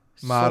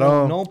 Marron.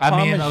 So no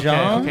I mean,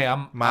 Parmesan? okay.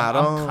 I'm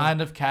Marron.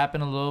 kind of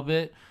capping a little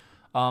bit.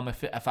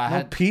 If I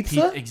had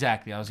pizza?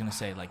 exactly. I was gonna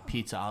say like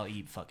pizza. I'll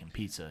eat fucking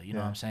pizza. You know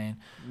what I'm saying?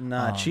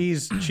 Nah,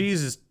 cheese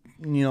is,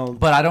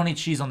 But I don't eat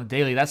cheese on the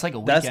daily. That's like a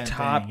weekend that's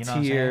top thing. You know what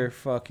I'm tier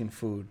saying? fucking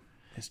food.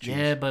 It's cheese.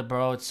 Yeah, but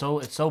bro, it's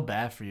so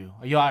bad for you.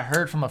 Yo, I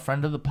heard from a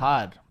friend of the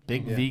pod,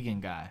 big vegan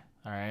guy.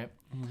 All right,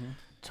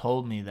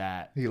 told me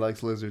that He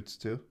likes lizards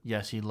too.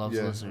 yes, he loves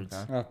Yeah, lizards.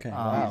 okay. Okay.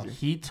 Wow.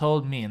 He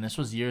told me, and this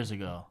was years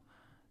ago,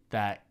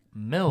 that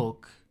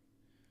milk,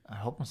 I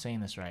hope I'm saying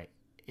this right,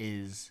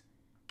 is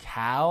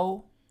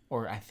cow,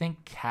 or I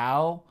think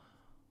cow,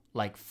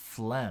 like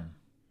phlegm.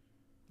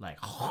 Like,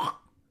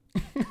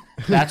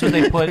 that's what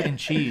they put in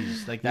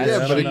cheese. Like that's Yeah,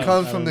 but don't it know.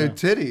 comes I from don't their know.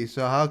 titty.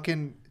 So how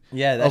can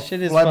Yeah, that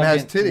shit is phlegm fucking.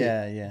 has titty.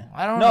 Yeah.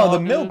 I don't No, know. the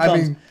dude. milk I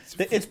comes. mean,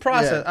 It's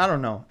processed. I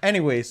don't know.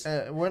 Anyways,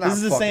 we're not. this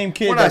is the fucking- same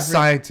kid. We're not that-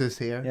 scientists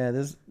here. Yeah,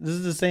 this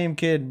is the same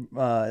kid,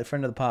 a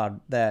friend of the pod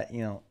that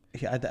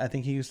I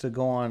think he used to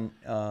go on.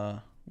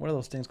 What are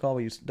those things called?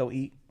 Where you don't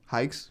eat?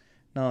 Hikes.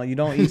 No, you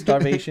don't eat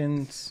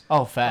starvations.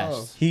 Oh,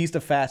 fast. He used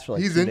to fast for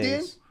like He's 2 Indian?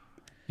 days.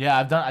 Yeah,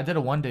 I did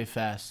a 1 day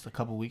fast a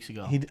couple weeks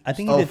ago. I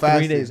think he Oh, did 3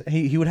 fasting. days.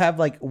 He would have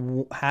like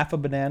half a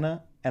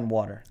banana and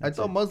water. I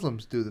thought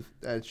Muslims do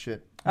that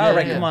shit. All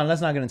right, yeah. come on,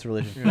 let's not get into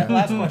religion.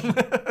 Last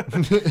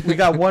question. We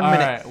got 1 All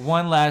minute. right,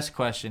 one last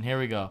question. Here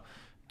we go.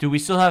 Do we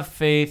still have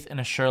faith in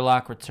a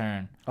Sherlock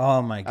return?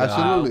 Oh my god,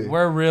 Absolutely.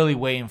 We're really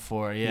waiting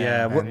for it. Yeah.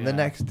 Yeah, we're- And the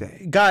next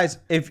day. guys!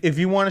 If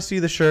you want to see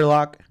the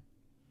Sherlock,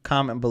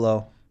 comment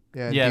below.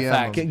 Yeah, DM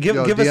facts. him. Give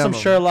Yo, us DM some him.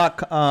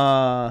 Sherlock.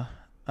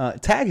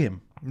 Tag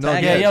him. No,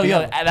 Tag Yeah, him.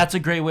 yo, that's a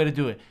great way to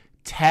do it.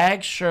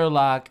 Tag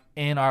Sherlock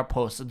in our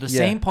post. The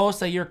same post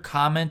that you're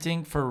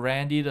commenting for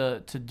Randy to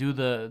do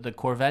the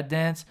Corvette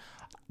dance.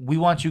 We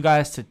want you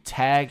guys to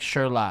tag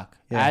Sherlock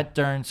at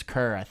Derns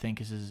Kerr, I think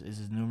is his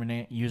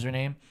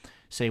username.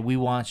 Say we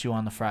want you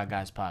on the Frat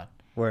Guys pod.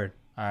 Word.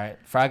 All right,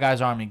 Frat Guys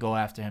Army, go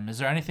after him. Is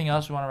there anything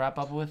else we want to wrap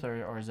up with,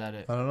 or is that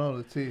it? I don't know.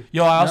 Let's see.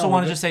 Yo, I also No,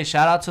 want we're to just say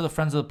shout out to the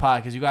friends of the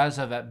pod because you guys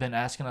have been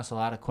asking us a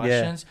lot of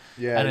questions,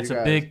 Yeah, and you it's a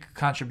guys. big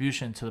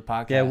contribution to the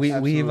podcast. Yeah, we've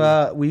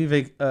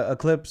Absolutely.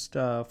 eclipsed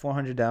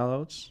 400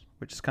 downloads,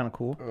 which is kind of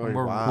cool. Oh, We're-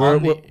 wow.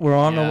 We're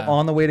on Yeah.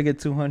 on the way to get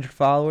 200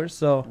 followers,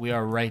 so We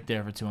are right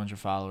there for 200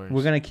 followers.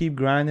 we're gonna keep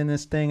grinding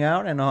this thing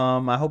out, and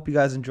I hope you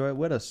guys enjoy it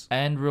with us.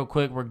 And real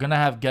quick, we're gonna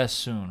have guests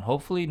soon.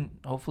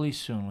 Hopefully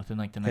soon, within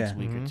like the next Yeah.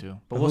 week or two.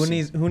 But But we'll who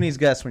see. needs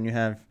guests when you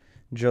have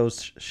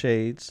Joe's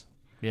shades,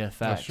 Yeah,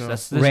 facts. sure.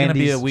 That's this is gonna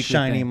be Randy's a weekly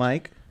shiny thing.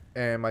 mic,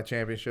 And my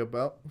championship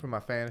belt for my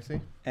fantasy.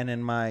 and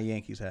then my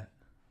Yankees hat.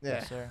 Yeah.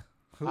 Yes, sir.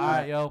 All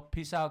right, yo.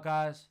 Peace out,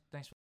 guys.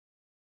 Thanks.